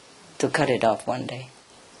to cut it off one day.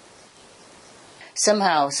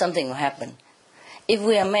 Somehow something will happen. If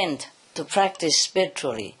we are meant to practice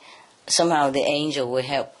spiritually, somehow the angel will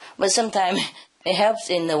help. But sometimes it helps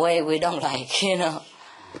in the way we don't like, you know.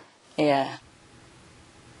 Yeah.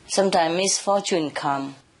 Sometimes misfortune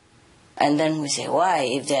come, and then we say, why,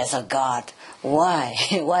 if there's a God, why?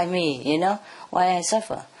 Why me, you know? Why I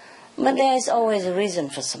suffer? But there is always a reason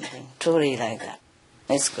for something, truly like that.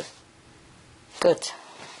 It's good. Good.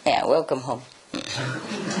 Yeah, welcome home.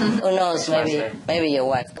 Who knows, maybe your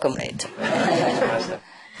wife come later.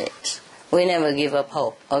 Yes. We never give up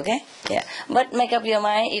hope, okay? Yeah. But make up your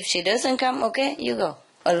mind, if she doesn't come, okay, you go.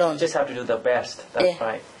 Alone. Just have to do the best. That's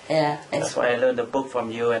right. Yeah. That's why I learned the book from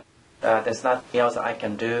you, and there's nothing else I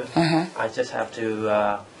can do. I just have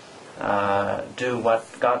to do what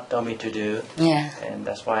God told me to do. Yeah. And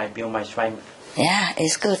that's why I build my strength. Yeah,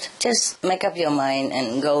 it's good. Just make up your mind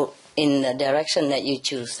and go in the direction that you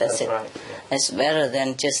choose. That's it. Right. Yeah. It's better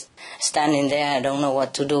than just standing there, I don't know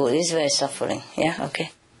what to do. It's very suffering. Yeah,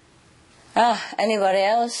 okay. Anybody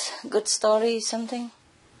else? Good story, something?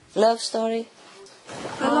 Love story?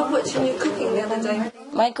 I love watching you cooking the other day.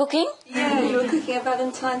 My cooking? Yeah, you were cooking a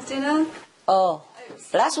Valentine's dinner. Oh,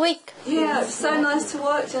 last week? Yeah, it was so nice to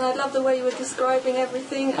watch, and I love the way you were describing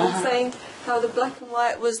everything and saying how the black and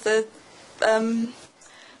white was the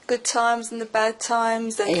good times and the bad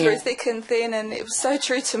times, and through thick and thin, and it was so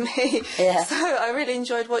true to me. Yeah. So I really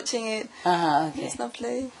enjoyed watching it. Okay. It's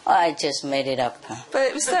lovely. I just made it up. But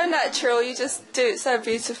it was so natural. You just do it so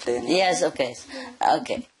beautifully. Yes, okay.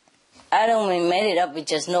 Okay. I don't mean made it up,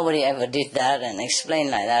 it's just nobody ever did that and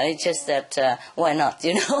explained like that. It's just that, why not,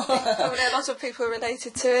 you know? Well, there are lots of people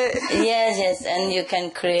related to it. Yes, and you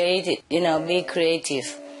can create it, you know, be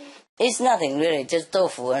creative. It's nothing really, just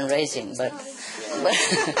tofu and raisin, but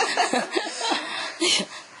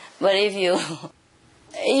but if you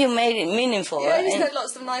made it meaningful, yeah, you said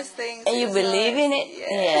lots of nice things, and you believe in it,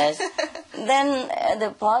 yes, then the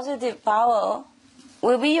positive power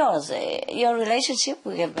will be yours. Your relationship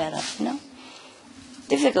will get better, you know.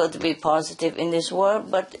 Difficult to be positive in this world,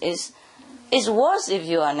 but it's worse if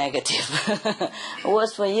you are negative.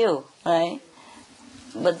 Worse for you, right?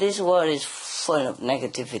 But this world is full of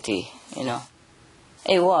negativity, you know.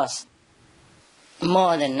 It was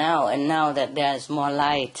more than now, and now that there's more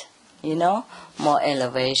light, you know, more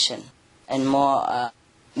elevation and more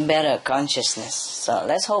better consciousness. So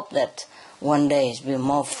let's hope that one day it will be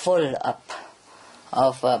more full up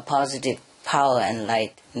of positive power and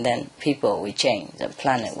light, and then people will change, the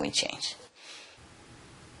planet will change.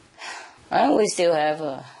 And we still have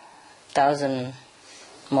 1,000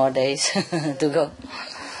 more days to go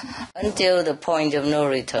until the point of no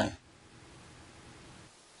return.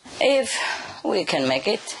 If we can make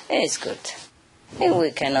it, it's good. If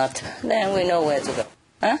we cannot, then we know where to go.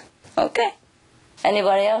 Huh? Okay.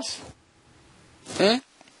 Anybody else?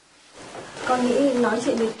 Con nghĩ nói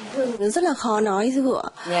chuyện về tình thương nó rất là khó nói sư phụ ạ.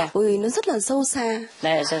 Bởi vì nó rất là sâu xa.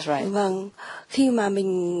 That's right. Vâng, khi mà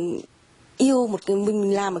mình yêu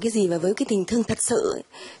mình làm một cái gì và với cái tình thương thật sự ấy,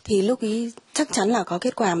 thì lúc ấy chắc chắn là có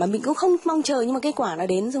kết quả mà mình cũng không mong chờ, nhưng mà kết quả nó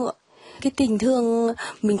đến rồi ạ. Cái tình thương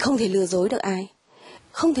mình không thể lừa dối được ai.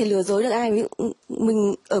 Không thể lừa dối được ai. Ví dụ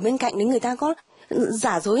mình ở bên cạnh đấy, người ta có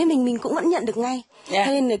giả dối với mình cũng vẫn nhận được ngay. Cho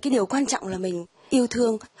nên là cái điều quan trọng là mình yêu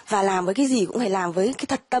thương, và làm với cái gì cũng phải làm với cái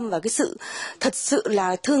thật tâm và cái sự thật sự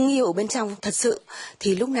là thương yêu ở bên trong thật sự,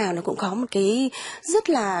 thì lúc nào nó cũng có một cái rất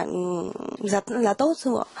là tốt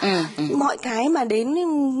rồi ạ. Mọi cái mà đến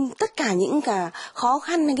tất cả những cả khó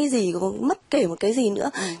khăn hay cái gì, mất kể một cái gì nữa,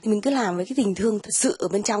 thì mình cứ làm với cái tình thương thật sự ở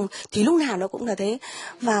bên trong thì lúc nào nó cũng là thế.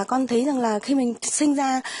 Và con thấy rằng là khi mình sinh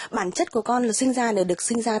ra, bản chất của con là sinh ra để được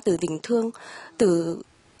sinh ra từ tình thương,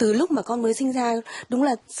 từ lúc mà con mới sinh ra. Đúng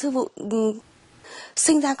là sư phụ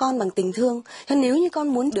sinh ra con bằng tình thương. Thế nếu như con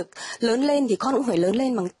muốn được lớn lên thì con cũng phải lớn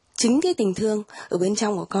lên bằng chính cái tình thương ở bên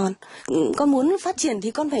trong của con. Con muốn phát triển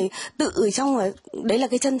thì con phải tự ở trong, và đấy là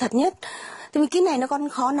cái chân thật nhất. Thì cái này nó con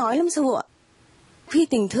khó nói lắm sư phụ ạ. Khi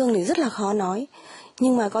tình thương thì rất là khó nói.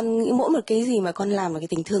 Nhưng mà con nghĩ mỗi một cái gì mà con làm là cái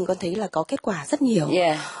tình thương, con thấy là có kết quả rất nhiều.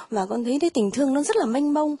 Và con thấy cái tình thương nó rất là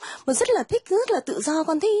mênh mông, mà rất là thích, rất là tự do.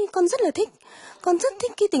 Con thấy con rất là thích. Con rất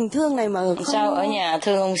thích cái tình thương này mà không... Sao ở nhà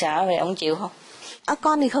thương ông xã vậy, ông chịu không?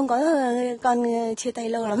 Con thì không có, con chia tay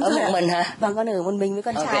lâu lắm rồi. Ở một mình hả? Vâng, con ở một mình với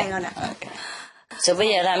con trai con ạ. Rồi bây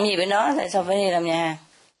giờ làm gì bên đó? Tại sao phải đi làm nhà hàng?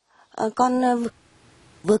 Con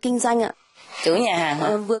vừa kinh doanh ạ. Chủ nhà hàng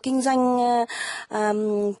hả? Vừa kinh doanh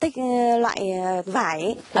tích loại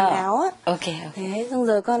vải, quần áo á. Thế xong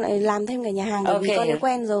rồi con lại làm thêm cả nhà hàng, bởi vì con đã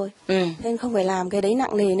quen rồi. Nên không phải làm cái đấy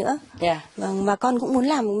nặng nề nữa. Vâng, và con cũng muốn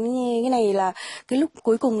làm cái này, là cái lúc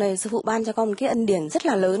cuối cùng này sư phụ ban cho con một cái ân điển rất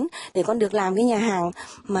là lớn để con được làm cái nhà hàng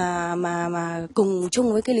mà cùng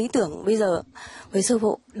chung với cái lý tưởng bây giờ với sư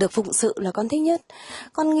phụ, được phụng sự là con thích nhất.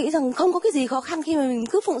 Con nghĩ rằng không có cái gì khó khăn khi mà mình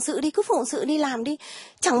cứ phụng sự đi làm đi.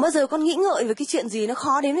 Chẳng bao giờ con nghĩ ngợi về cái chuyện gì nó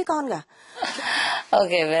khó đến với con cả.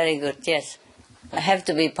 Okay, very good. Yes. I have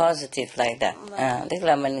to be positive like that. Tức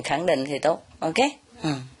là mình khẳng định thì tốt. Okay?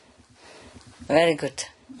 Very good.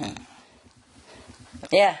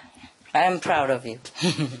 Yeah, I am proud of you.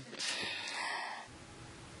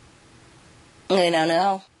 Người nào nữa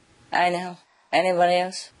không? Ai nữa không? Anybody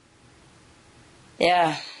else?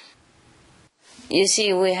 Yeah. You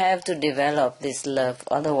see, we have to develop this love,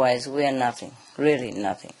 otherwise we are nothing, really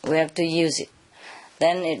nothing. We have to use it.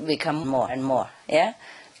 Then it becomes more and more, yeah?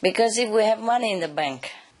 Because if we have money in the bank,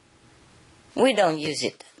 we don't use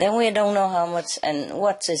it. Then we don't know how much and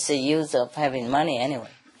what is the use of having money anyway,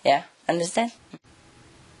 yeah? Understand?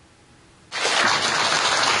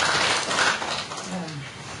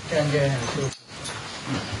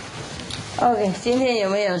 OK， 今天有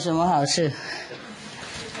没有什么好事？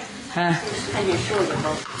啊？看你瘦的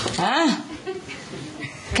吗？啊？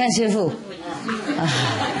看师傅啊，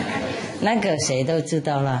那个谁都知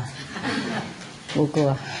道了。不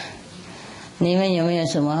过，你们有没有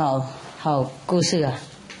什么好故事啊？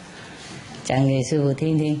讲给师傅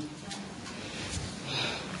听听。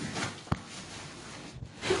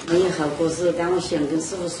没有好故事，但我想跟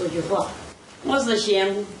师傅说句话。我是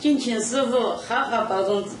想敬请师傅好好保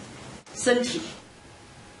重身体，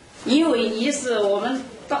因为你是我们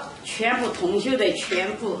全部同修的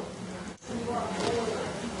全部。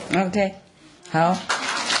OK， 好。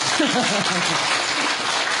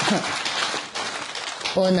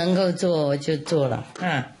我能够做我就做了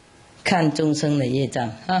啊，看众生的业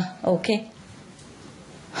障啊 ，OK，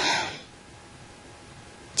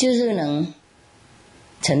 就是能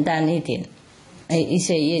承担一点，一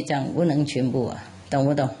些业障不能全部啊，懂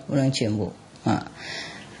不懂？不能全部啊，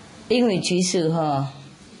因为其实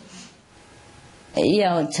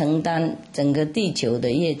要承担整个地球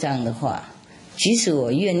的业障的话，即使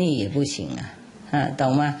我愿意也不行啊，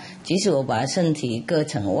懂吗？即使我把身体割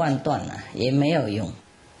成万段了，也没有用。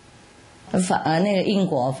那个因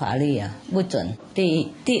果法律啊不准。第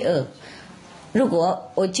一，第二，如果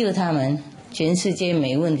我救他们，全世界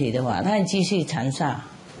没问题的话，他继续残杀，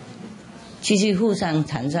继续互相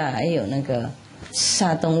残杀，还有那个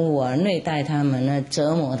杀动物啊，虐待他们啊，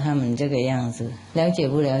折磨他们这个样子，了解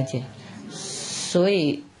不了解？所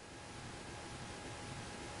以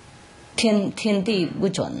天地不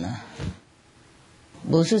准啊，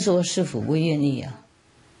不是说师父不愿意啊，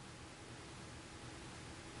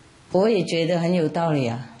我也觉得很有道理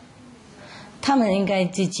啊，他们应该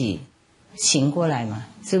自己醒过来嘛，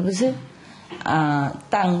是不是？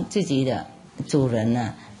当自己的主人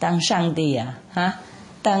啊，当上帝啊，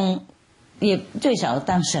当也最少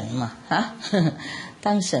当神嘛，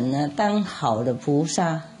当神呢，当好的菩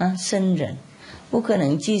萨圣人，不可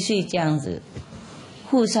能继续这样子，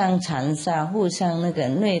互相残杀，互相那个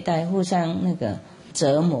虐待，互相那个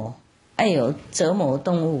折磨，折磨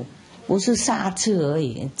动物，不是杀吃而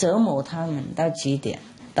已，折磨他们到极点，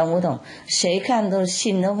懂不懂？谁看都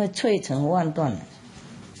心都会碎成万段了，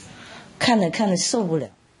看着受不了。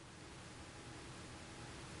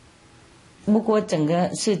不过整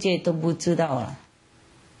个世界都不知道了，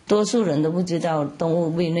多数人都不知道动物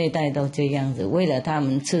被虐待到这样子，为了他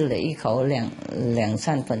们吃了一口两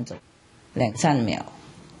三分钟2-3秒，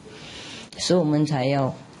所以我们才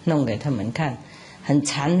要弄给他们看，很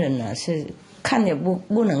残忍啊，是看也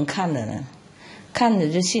不能看的呢，看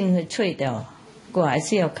着就心会碎掉，不过还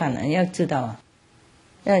是要看的，要知道啊，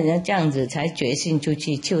要人家这样子才决心就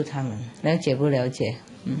去救他们，了解不了解？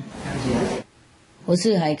了解。不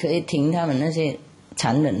是还可以停他们那些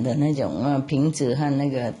残忍的那种瓶子和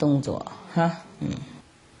那个动作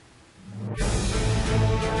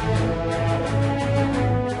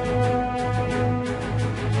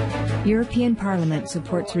European Parliament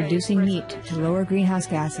supports reducing meat to lower greenhouse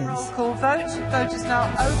gases. Call vote. Vote is now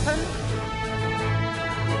open.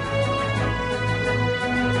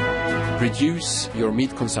 Reduce your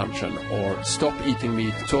meat consumption or stop eating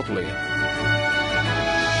meat totally.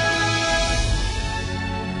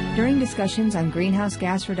 During discussions on greenhouse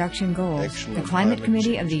gas reduction goals, the Climate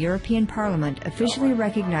Committee of the European Parliament officially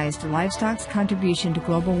recognized livestock's contribution to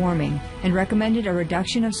global warming and recommended a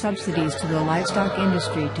reduction of subsidies to the livestock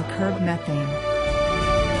industry to curb methane.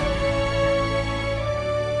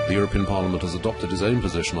 The European Parliament has adopted its own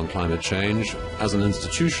position on climate change as an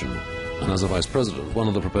institution. And as a Vice President, one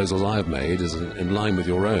of the proposals I have made is in line with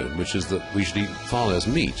your own, which is that we should eat far less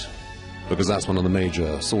meat, because that's one of the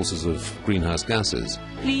major sources of greenhouse gases.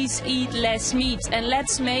 Please eat less meat, and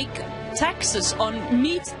let's make taxes on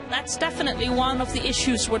meat. That's definitely one of the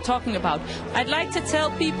issues we're talking about. I'd like to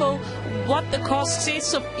tell people what the cost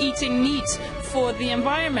is of eating meat for the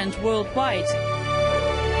environment worldwide.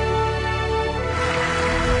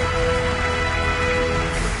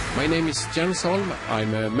 My name is Jens Holm.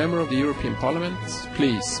 I'm a member of the European Parliament.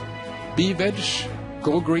 Please, be veg,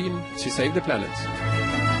 go green to save the planet. .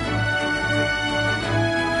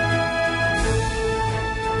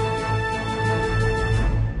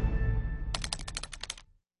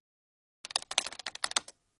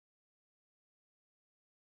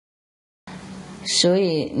所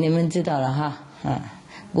以你们知道了哈，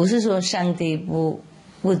不是说上帝不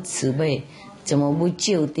慈悲，怎么不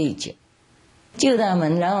救地球？救他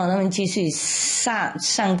们，然后他们继续杀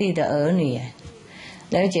上帝的儿女，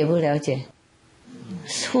了解不了解？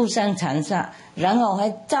互相残杀，然后还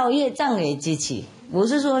造业障给自己，不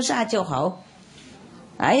是说杀就好，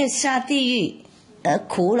还要下地狱，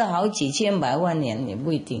苦了好几千百万年也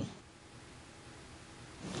不一定。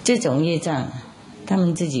这种业障，他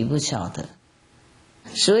们自己不晓得。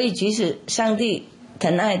所以即使上帝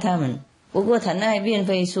疼爱他们，不过疼爱并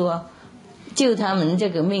非说救他们这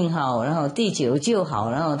个命好，然后地球就好，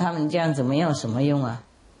然后他们这样子没有什么用啊，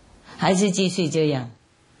还是继续这样，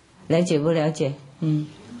了解不了解？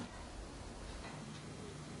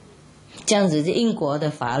这样子英国的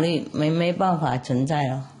法律没办法存在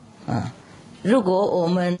了啊！如果我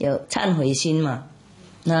们有忏悔心嘛，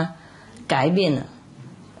那改变了，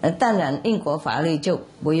当然英国法律就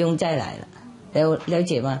不用再来了。了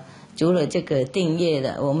解吗？除了这个订阅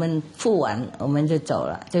的，我们付完我们就走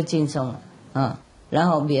了，就轻松了然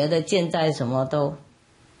后别的欠债什么都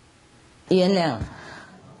原谅。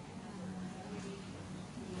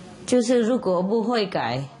就是如果不会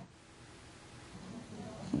改，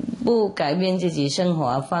不改变自己生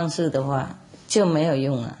活方式的话，就没有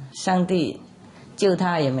用了。上帝救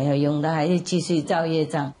他也没有用，他还是继续造业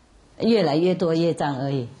障，越来越多业障而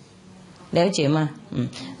已。了解吗？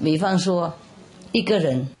比方说。一个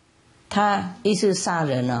人，他一次杀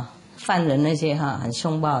人了，犯人那些很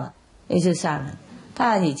凶暴了，一次杀人，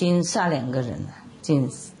他已经杀2个人了，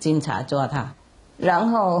警察抓他，然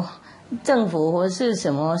后政府或是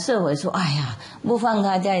什么社会说，哎呀，不放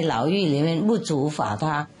他在牢狱里面，不处罚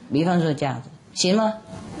他，比方说这样子，行吗？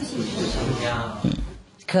不行，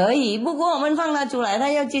可以，不过我们放他出来，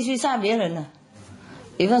他要继续杀别人了，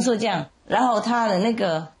比方说这样，然后他的那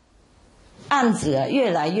个案子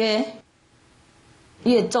越来越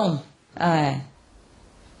重，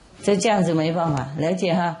就这样子没办法，了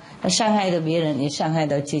解哈？伤害到别人也伤害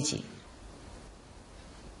到自己。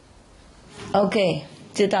OK，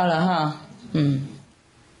 知道了哈。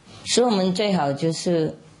所以我们最好就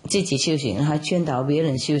是自己修行，然后劝导别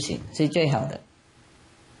人修行是最好的。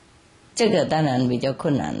这个当然比较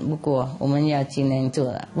困难，不过我们要尽量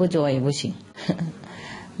做了，不做也不行，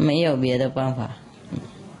没有别的办法。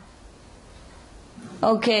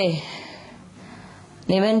OK，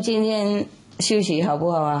 你们今天休息好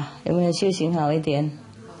不好啊？有没有休息好一点？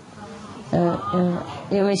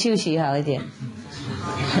有没有休息好一点？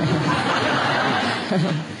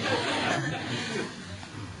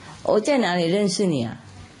我在哪里认识你啊？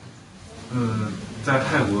在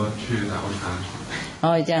泰国去打过船。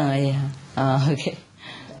哦，这样而已啊。OK，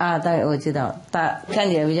 大概我知道，看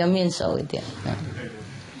起来比较面熟一点。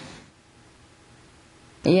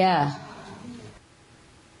Yeah，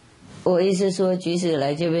 我意思说，即使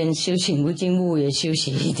来这边修行不进步，也休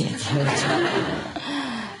息一点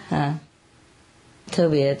特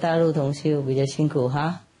别大陆同修比较辛苦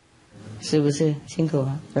哈，是不是辛苦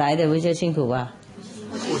啊？来的比较辛苦吧？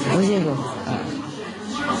不辛苦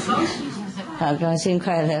好高兴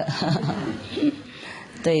快乐。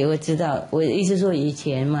对，我知道，我意思说以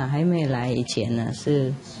前嘛，还没来以前呢，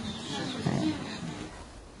是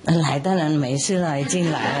来当然没事了，已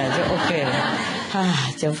经来了就 OK 了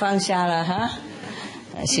就放下了哈，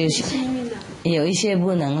休息。有一些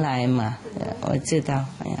不能来嘛，我知道，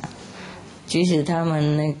即使他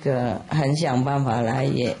们那个很想办法来，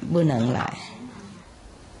也不能来。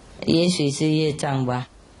也许是业障吧，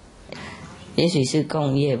也许是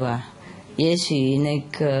共业吧，也许那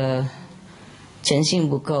个诚信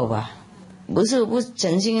不够吧。不是不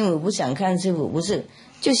诚信，我不想看师父，不是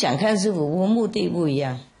就想看师父，我目的不一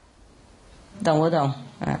样，懂不懂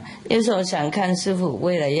有时候想看师父，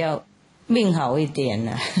为了要命好一点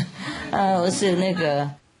呢我是那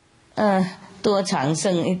个多长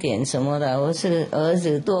生一点什么的，我是儿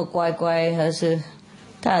子多乖乖，还是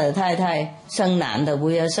他的太太生男的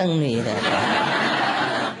不要生女的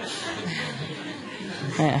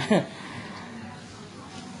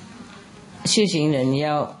修行人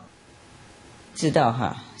要知道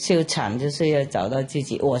哈，修禅就是要找到自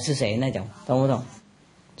己我是谁那种，懂不懂？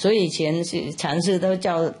所以以前是禅师都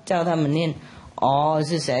叫他们念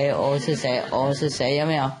是谁，是谁，是谁，有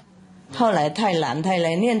没有？后来太懒太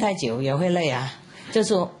累，念太久也会累啊，就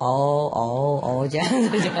说这样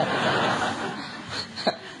子就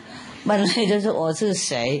本来就是我是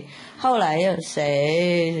谁，后来又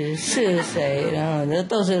谁是谁，然后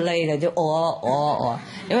都是累的，就我，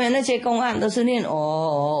因为那些公案都是念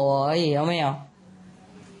我而已，有没有？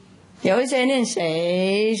有一些念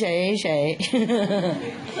谁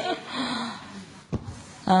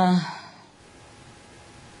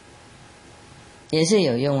也是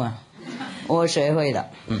有用啊，我学会的，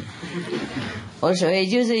我学会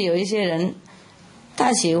就是有一些人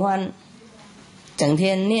他喜欢整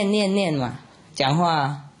天念嘛，讲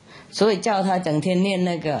话，所以叫他整天念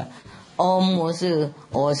那个我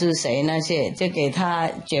是谁那些，就给他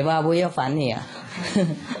嘴巴不要烦你啊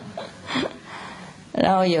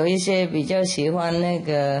然后有一些比较喜欢那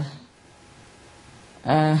个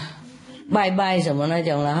拜拜什么那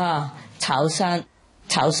种了哈，朝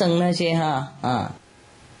圣那些哈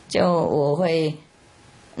就我会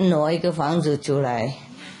挪一个房子出来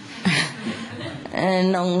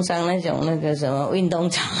弄上那种那个什么运动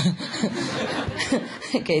场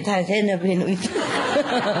给他在那边运动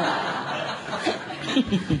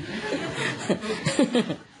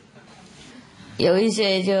有一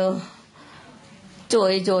些就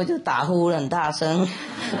坐一坐就打呼很大声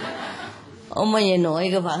我们也挪一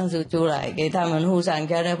个房子出来给他们互相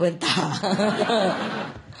在那边打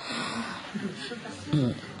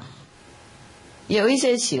有一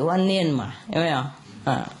些喜欢念嘛，有没有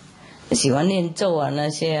喜欢念咒啊那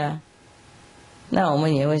些那我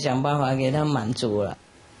们也会想办法给他满足了。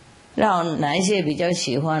然后哪一些比较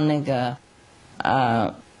喜欢那个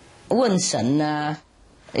问神啊，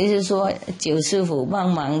意思说九师父帮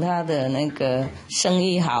忙他的那个生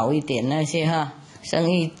意好一点那些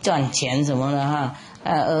生意赚钱什么的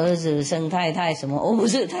儿子生太太什么，不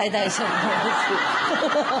是太太生儿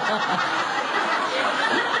子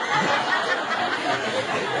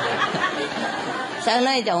像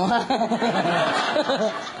那种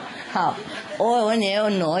好，我们也要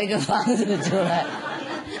挪一个房子出来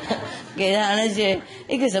给他那些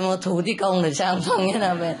一个什么土地公的像放在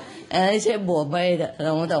那边一些宝贝的，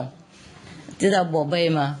懂不懂？知道宝贝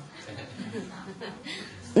吗？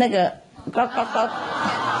那个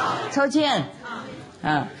抽签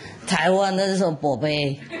台湾的是说宝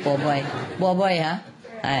贝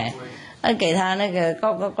给他那个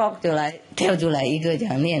呱呱呱就来跳出来一个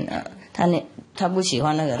讲念啊，他不喜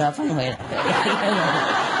欢那个，他放回来。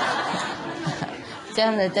这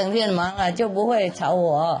样的整天忙啊，就不会吵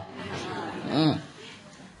我。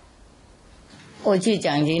我去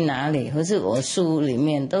讲经哪里，或是我书里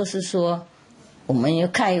面都是说，我们要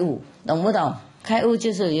开悟，懂不懂？开悟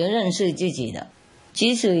就是要认识自己的，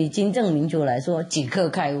即使已经证明出来说即刻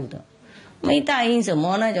开悟的，没答应什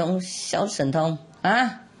么那种小神通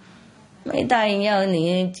啊，没答应要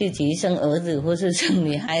你自己生儿子或是生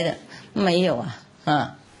女孩的，没有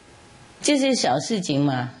啊，这些小事情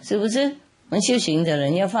嘛，是不是？我们修行的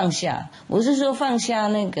人要放下，不是说放下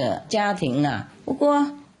那个家庭啦，不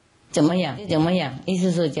过怎么养，意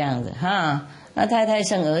思是这样子哈。那太太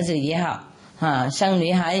生儿子也好生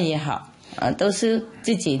女孩也好都是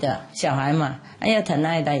自己的小孩嘛，要疼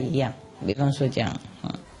爱的一样，比方说这样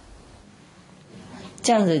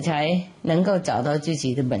这样子才能够找到自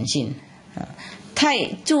己的本性太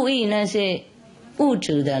注意那些物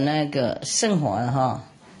质的那个生活了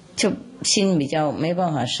就心比较没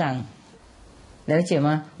办法上，了解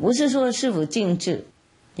吗？不是说师父禁止，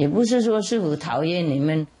也不是说师父讨厌你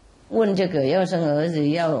们问这个要生儿子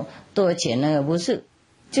要多钱，那个不是，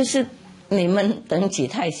就是你们等级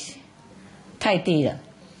太低了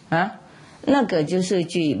那个就是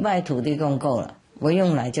去拜土地公够了，不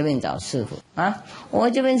用来这边找师父我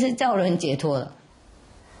这边是叫人解脱的，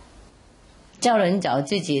叫人找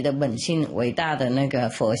自己的本性，伟大的那个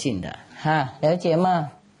佛性的了解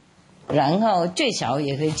吗？然后最少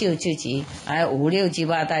也可以救自己，5、6、7、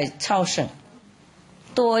8代超生，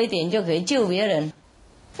多一点就可以救别人，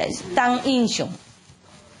当英雄，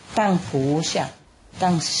当菩萨，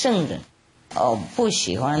当圣人不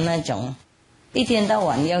喜欢那种一天到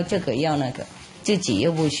晚要这个要那个，自己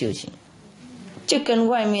又不修行，就跟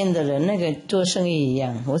外面的人那个做生意一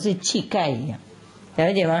样，或是乞丐一样，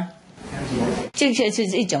了解吗？这个是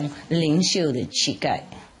一种灵修的乞丐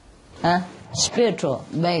spiritual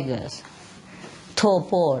beggars， 突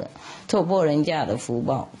破人家的福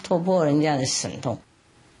报，突破人家的神通，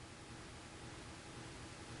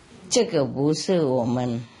这个不是我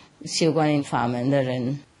们修观音法门的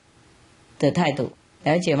人的态度，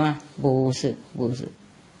了解吗？不是，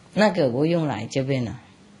那个不用来这边了。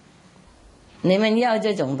你们要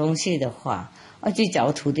这种东西的话，要去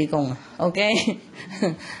找土地公 OK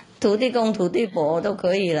土地公土地婆都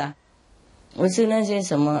可以了，不是那些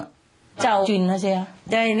什么赵军那些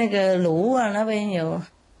在那个卢那边有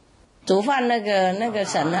煮饭那个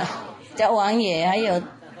神叫王爷，还有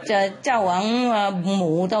叫王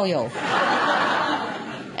母都有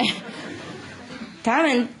他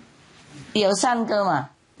们有3个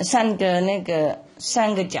嘛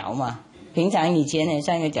，3个角嘛，平常以前有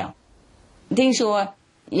3个角，听说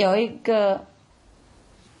有一个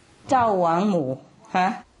赵王母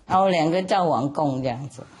然后2个赵王公这样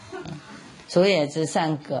子，所以也是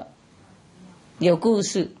3个，有故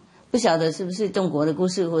事，不晓得是不是中国的故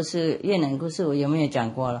事或是越南故事，我有没有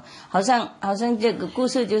讲过了？好像这个故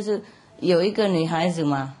事就是有一个女孩子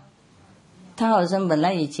嘛，她好像本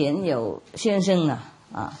来以前有先生了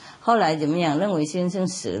后来怎么样，认为先生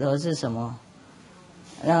死了是什么，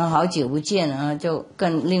然后好久不见了，就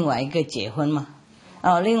跟另外一个结婚嘛，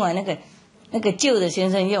另外那个旧的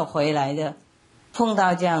先生又回来的，碰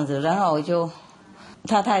到这样子，然后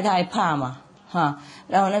他太太怕嘛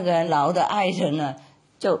然后那个老的爱人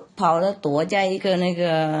就跑了躲在一个那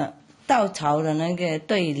个稻草的那个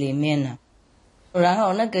堆里面了，然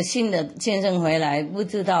后那个新的先生回来，不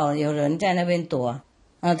知道有人在那边躲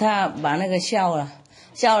他把那个烧了，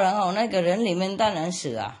然后那个人里面当然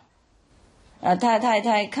死他太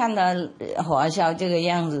太看到火烧这个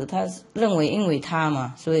样子，他认为因为他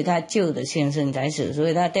嘛，所以他旧的先生才死，所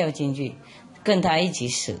以他掉进去跟他一起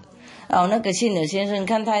死，然后那个新的先生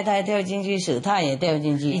看太太掉进去死，他也掉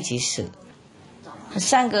进去一起死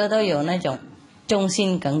，3个都有那种忠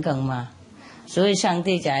心耿耿嘛，所以上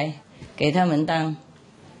帝才给他们当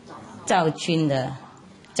赵君的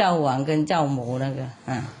赵王跟赵母那个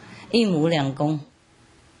一母2公，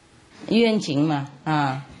冤情嘛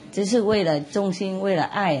只是为了忠心，为了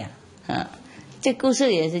爱这故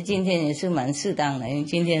事也是今天也是蛮适当的，因为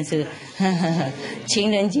今天是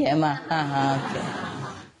情人节嘛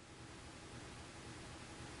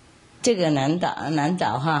这个难找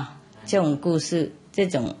这种故事，这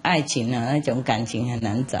种爱情那种感情很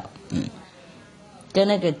难找跟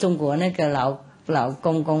那个中国那个老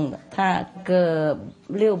公公的，他个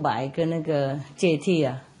600个那个芥蒂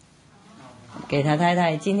给他太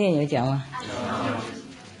太，今天有讲吗？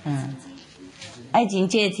爱情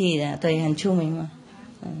芥蒂的，对，很出名嘛。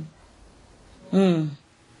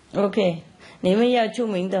OK，你们要出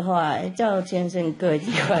名的话，叫先生割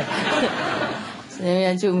几块。你们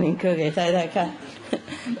要出名割给太太看。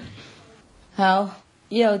好，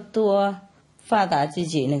要多发达自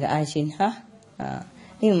己那个爱心哈啊，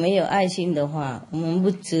因为没有爱心的话，我们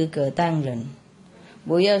不资格当人。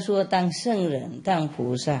不要说当圣人、当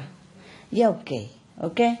菩萨，要给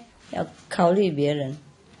 ，OK， 要考虑别人。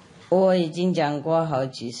我已经讲过好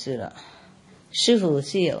几次了，师父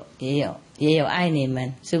是也有爱你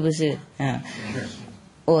们，是不是？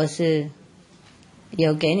我是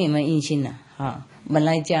有给你们印心了啊，本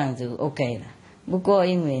来这样子 OK 了，不过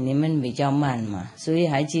因为你们比较慢嘛，所以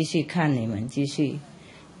还继续看你们，继续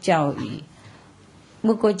教育。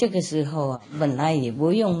不过这个时候啊，本来也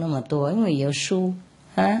不用那么多，因为有书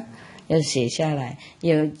啊，要写下来，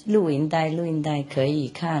有录音带可以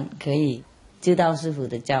看，可以知道师父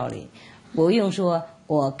的教理，不用说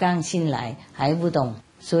我刚新来还不懂，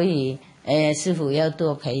所以师父要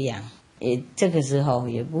多培养，这个时候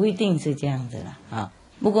也不一定是这样子了啊。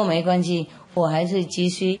不过没关系，我还是继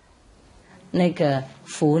续那个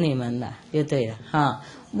服你们的就对了哈。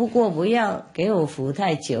不过不要给我服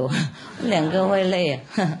太久，两个会累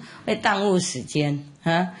啊，会耽误时间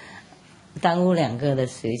啊，耽误两个的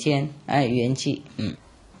时间元气。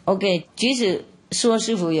OK， 即使说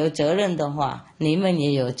师父有责任的话，你们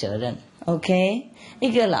也有责任。OK，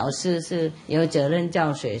 一个老师是有责任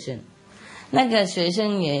教学生，那个学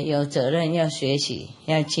生也有责任要学习，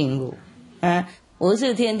要进步啊。不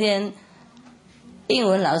是天天英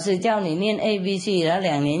文老师教你念 ABC， 然后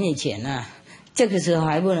2年以前啊，这个时候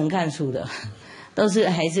还不能看书的，都是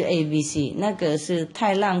还是 ABC， 那个是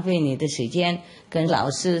太浪费你的时间跟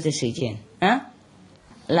老师的时间啊。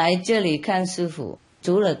来这里看师父，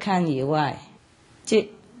除了看以外，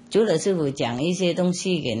除了师父讲一些东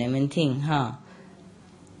西给你们听哈，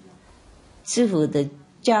师父的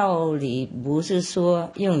教理不是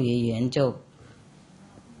说用语言就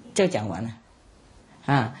讲完了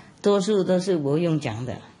啊，多数都是不用讲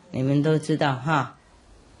的，你们都知道哈。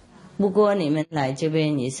不过你们来这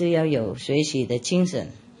边也是要有学习的精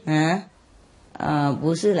神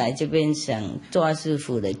不是来这边想抓师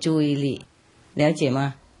父的注意力，了解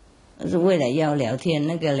吗？是为了要聊天，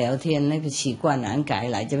那个聊天那个习惯难改，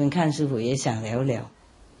来这边看师父也想聊聊。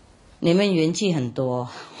你们元气很多，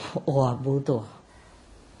我不多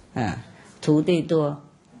徒弟多，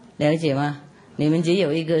了解吗？你们只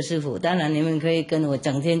有一个师父，当然你们可以跟我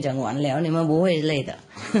整天整晚聊，你们不会累的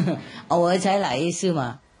偶尔才来一次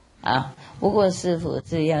嘛不过师父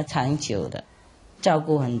是要长久的照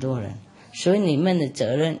顾很多人，所以你们的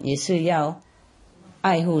责任也是要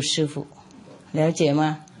爱护师父，了解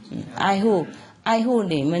吗？爱护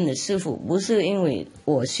你们的师父，不是因为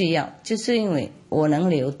我需要，就是因为我能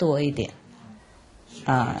留多一点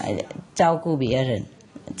照顾别人，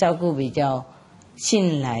照顾比较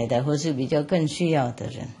新来的或是比较更需要的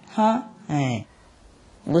人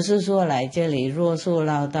不是说来这里啰嗦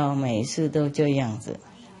唠叨，每次都这样子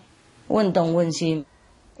问东问西。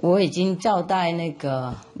我已经交代那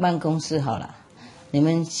个办公室好了，你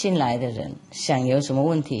们新来的人想有什么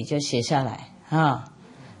问题就写下来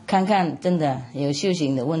看看真的有修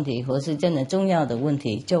行的问题或是真的重要的问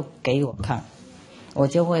题就给我看，我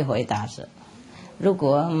就会回答着，如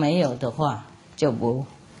果没有的话就不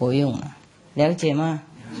用了，了解吗？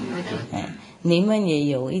你们也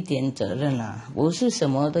有一点责任不是什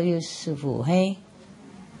么都有师父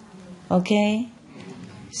OK，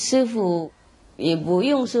 师父也不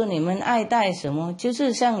用说你们爱戴什么，就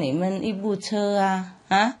是像你们一部车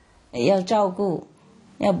也要照顾，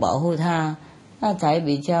要保护它，那才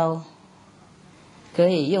比较可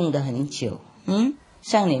以用得很久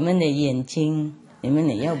像你们的眼睛，你们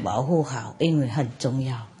也要保护好，因为很重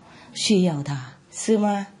要，需要它，是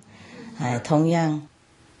吗？同样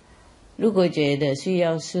如果觉得需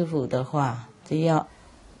要师父的话，就要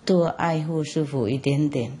多爱护师父一点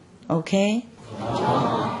点 OK，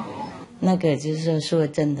 那个就是说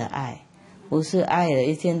真的爱，不是爱了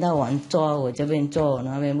一天到晚抓我这边抓我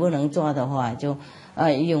那边，不能抓的话就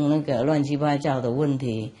用那个乱七八糟的问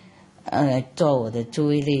题抓我的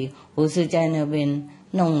注意力，不是在那边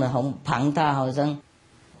弄得很庞大，好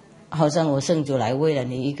像我生出来为了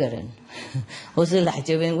你一个人我是来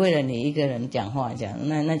这边为了你一个人讲话讲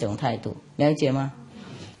那种态度，了解吗？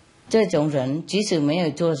这种人即使没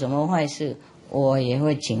有做什么坏事，我也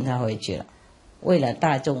会请他回去了，为了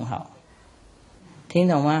大众好，听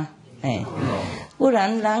懂吗？不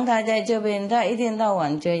然让他在这边他一天到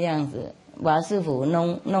晚这样子把师父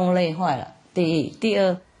弄累坏了，第一，第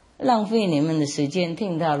二浪费你们的时间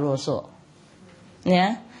听他啰嗦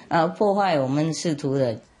破坏我们师徒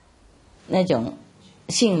的那种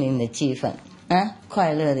心灵的气氛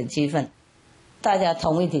快乐的气氛，大家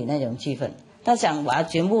同一体那种气氛，他想把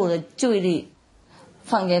全部的注意力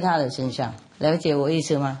放在他的身上，了解我意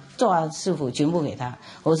思吗？抓师傅全部给他，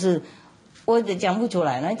我也讲不出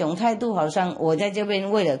来，那种态度好像我在这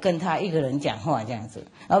边为了跟他一个人讲话这样子，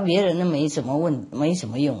然后别人都没什么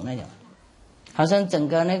用那种，好像整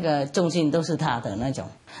个那个重心都是他的那种，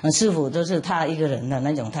师傅都是他一个人的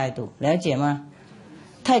那种态度，了解吗？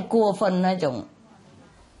太过分那种，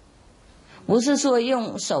不是说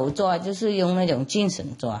用手抓，就是用那种精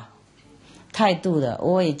神抓态度的，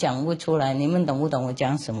我也讲不出来，你们懂不懂我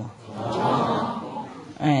讲什么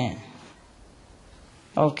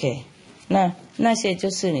？OK， 那些就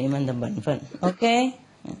是你们的本分 ，OK，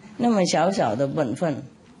 那么小小的本分，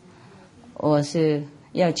我是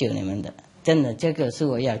要求你们的，真的，这个是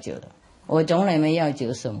我要求的，我从来没要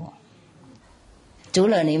求什么，除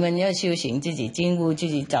了你们要修行，自己进步，自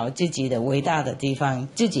己找自己的伟大的地方，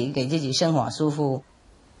自己给自己生活舒服，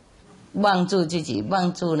帮助自己，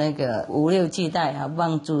帮助那个5、6季代啊，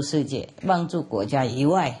帮助世界，帮助国家以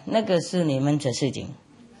外，那个是你们的事情，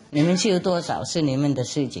你们修多少是你们的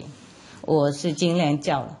事情，我是尽量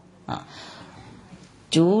教了啊，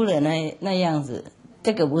除了那样子，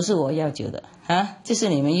这个不是我要求的啊，就是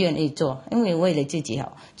你们愿意做，因为为了自己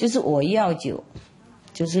好，就是我要求，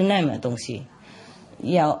就是那么东西，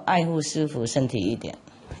要爱护师父身体一点，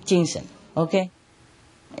精神 ，OK。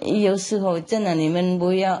有时候真的，你们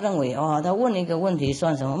不要认为他问一个问题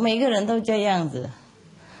算什么？每个人都这样子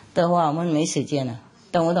的话，我们没时间了，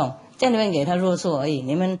懂不懂？在那边给他弱说而已，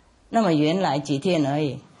你们那么原来几天而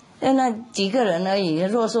已，那几个人而已，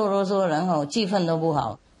弱说，然后气氛都不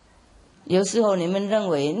好。有时候你们认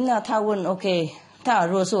为，那他问 OK， 他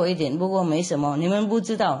弱说一点，不过没什么，你们不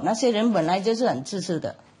知道，那些人本来就是很自私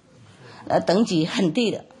的，等级很低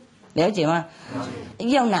的，了解吗？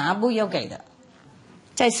要拿不要给的。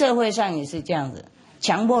在社会上也是这样子，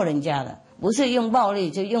强迫人家的，不是用暴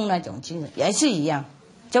力，就用那种精神，也是一样，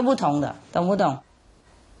就不同的，懂不懂？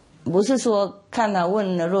不是说看他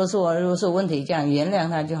问了弱说问题这样原谅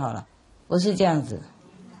他就好了，不是这样子，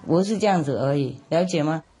不是这样子而已，了解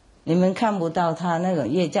吗？你们看不到他那个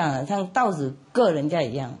业障了，像刀子割人家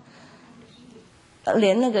一样，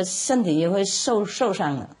连那个身体也会受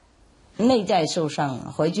伤了，内在受伤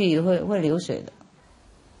了，回去也会流水的。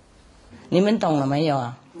你们懂了没有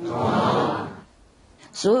啊？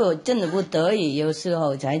所有真的不得已，有时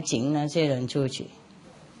候才请那些人出去，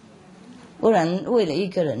不然为了一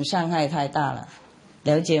个人伤害太大了，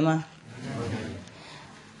了解吗？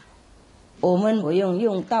我们不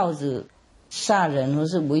用刀子杀人，或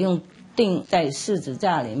是不用钉在十字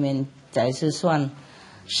架里面才是算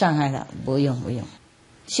伤害他，不用。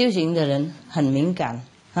修行的人很敏感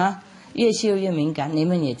啊，越修越敏感，你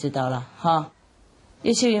们也知道了哈。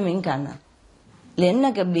越修越敏感了，连那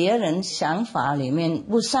个别人想法里面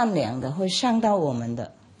不善良的会伤到我们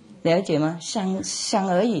的，了解吗？想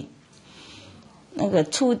而已，那个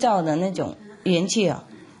粗糙的那种元气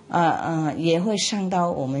也会伤到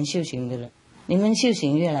我们修行的人。你们修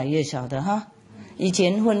行越来越少的哈，以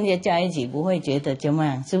前混列在一起不会觉得怎么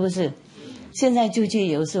样，是不是？现在出去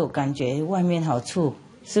有时候感觉外面好臭，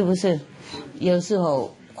是不是？有时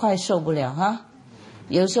候快受不了哈。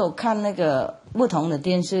有时候看那个不同的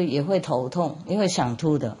电视也会头痛，也会想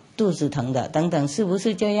吐的，肚子疼的等等，是不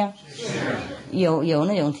是这样？有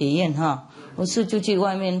那种体验哈。我是出去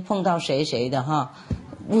外面碰到谁的哈，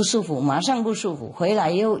不舒服，马上不舒服，回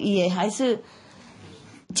来以后也还是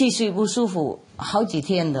继续不舒服好几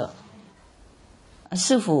天的。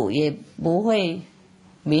师父也不会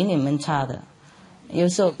比你们差的，有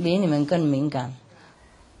时候比你们更敏感，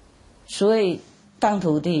所以当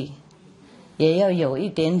徒弟也要有一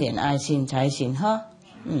点点爱心才行哈，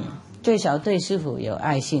最少对师父有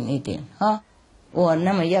爱心一点哈。我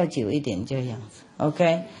那么要求一点这样子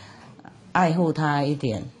 ，OK， 爱护他一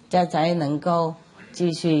点，这才能够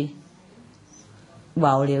继续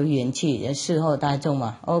保留元气，侍候大众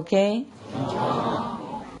嘛 ，OK。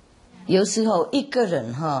有时候一个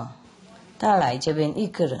人哈，他来这边一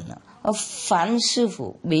个人了，烦师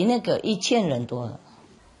父比那个1000人多了。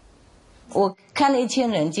我看1000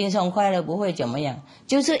人轻松快乐不会怎么样，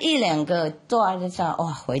就是1、2个坐在上，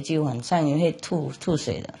哇，回去晚上也会吐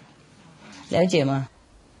水的，了解吗？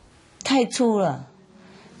太粗了，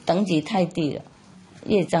等级太低了，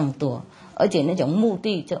业障多，而且那种目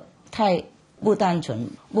的就太不单纯，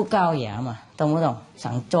不高雅嘛，懂不懂？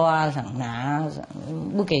想抓想拿，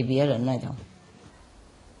不给别人那种，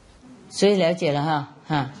所以了解了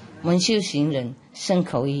哈，我们修行人身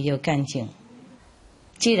口意要干净。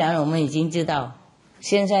既然我们已经知道，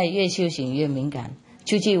现在越修行越敏感，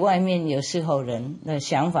出去外面有时候人的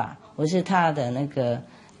想法或是他的那个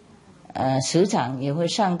磁场也会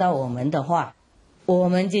上到我们的话，我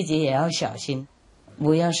们自己也要小心，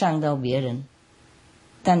不要伤到别人，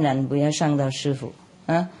当然不要伤到师父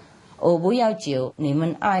啊！我不要求你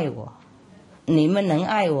们爱我，你们能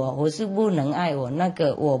爱我，我是不能爱我，那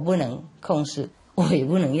个我不能控制，我也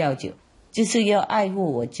不能要求，就是要爱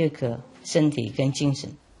护我这个身体跟精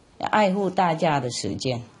神，爱护大家的时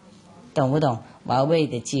间，懂不懂？宝贝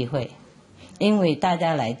的机会，因为大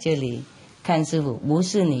家来这里看师父不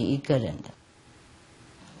是你一个人的，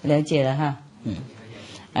了解了哈？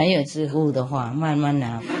还有师父的话慢慢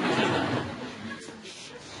拿，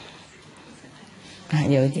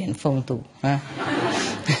有点风度啊。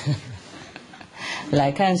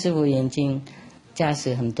来看师父眼睛加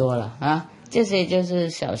持很多了啊，这些就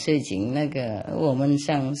是小事情，那个我们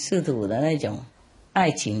像师徒的那种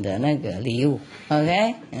爱情的那个礼物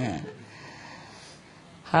 ，OK，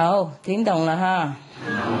 好，听懂了哈，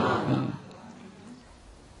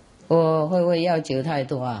我会不会要求太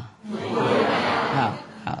多啊？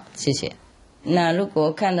好，谢谢。那如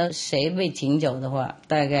果看到谁被请走的话，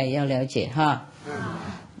大概要了解哈，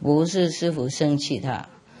不是师父生气他，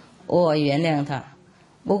我原谅他，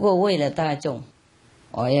不过为了大众，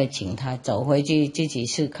我要请他走回去自己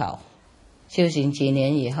思考，修行几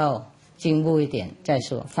年以后进步一点再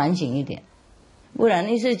说，反省一点，不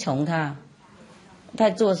然一直从他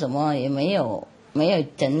做什么也没有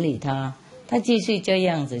整理他继续这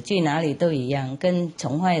样子，去哪里都一样，跟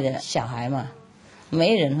宠坏的小孩嘛，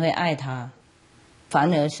没人会爱他，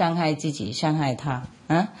反而伤害自己，伤害他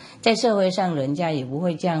啊！在社会上人家也不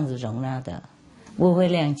会这样子容纳的，不会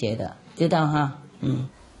谅解的，知道哈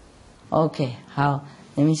？OK， 好，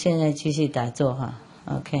你们现在继续打坐哈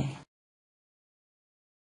 ，OK。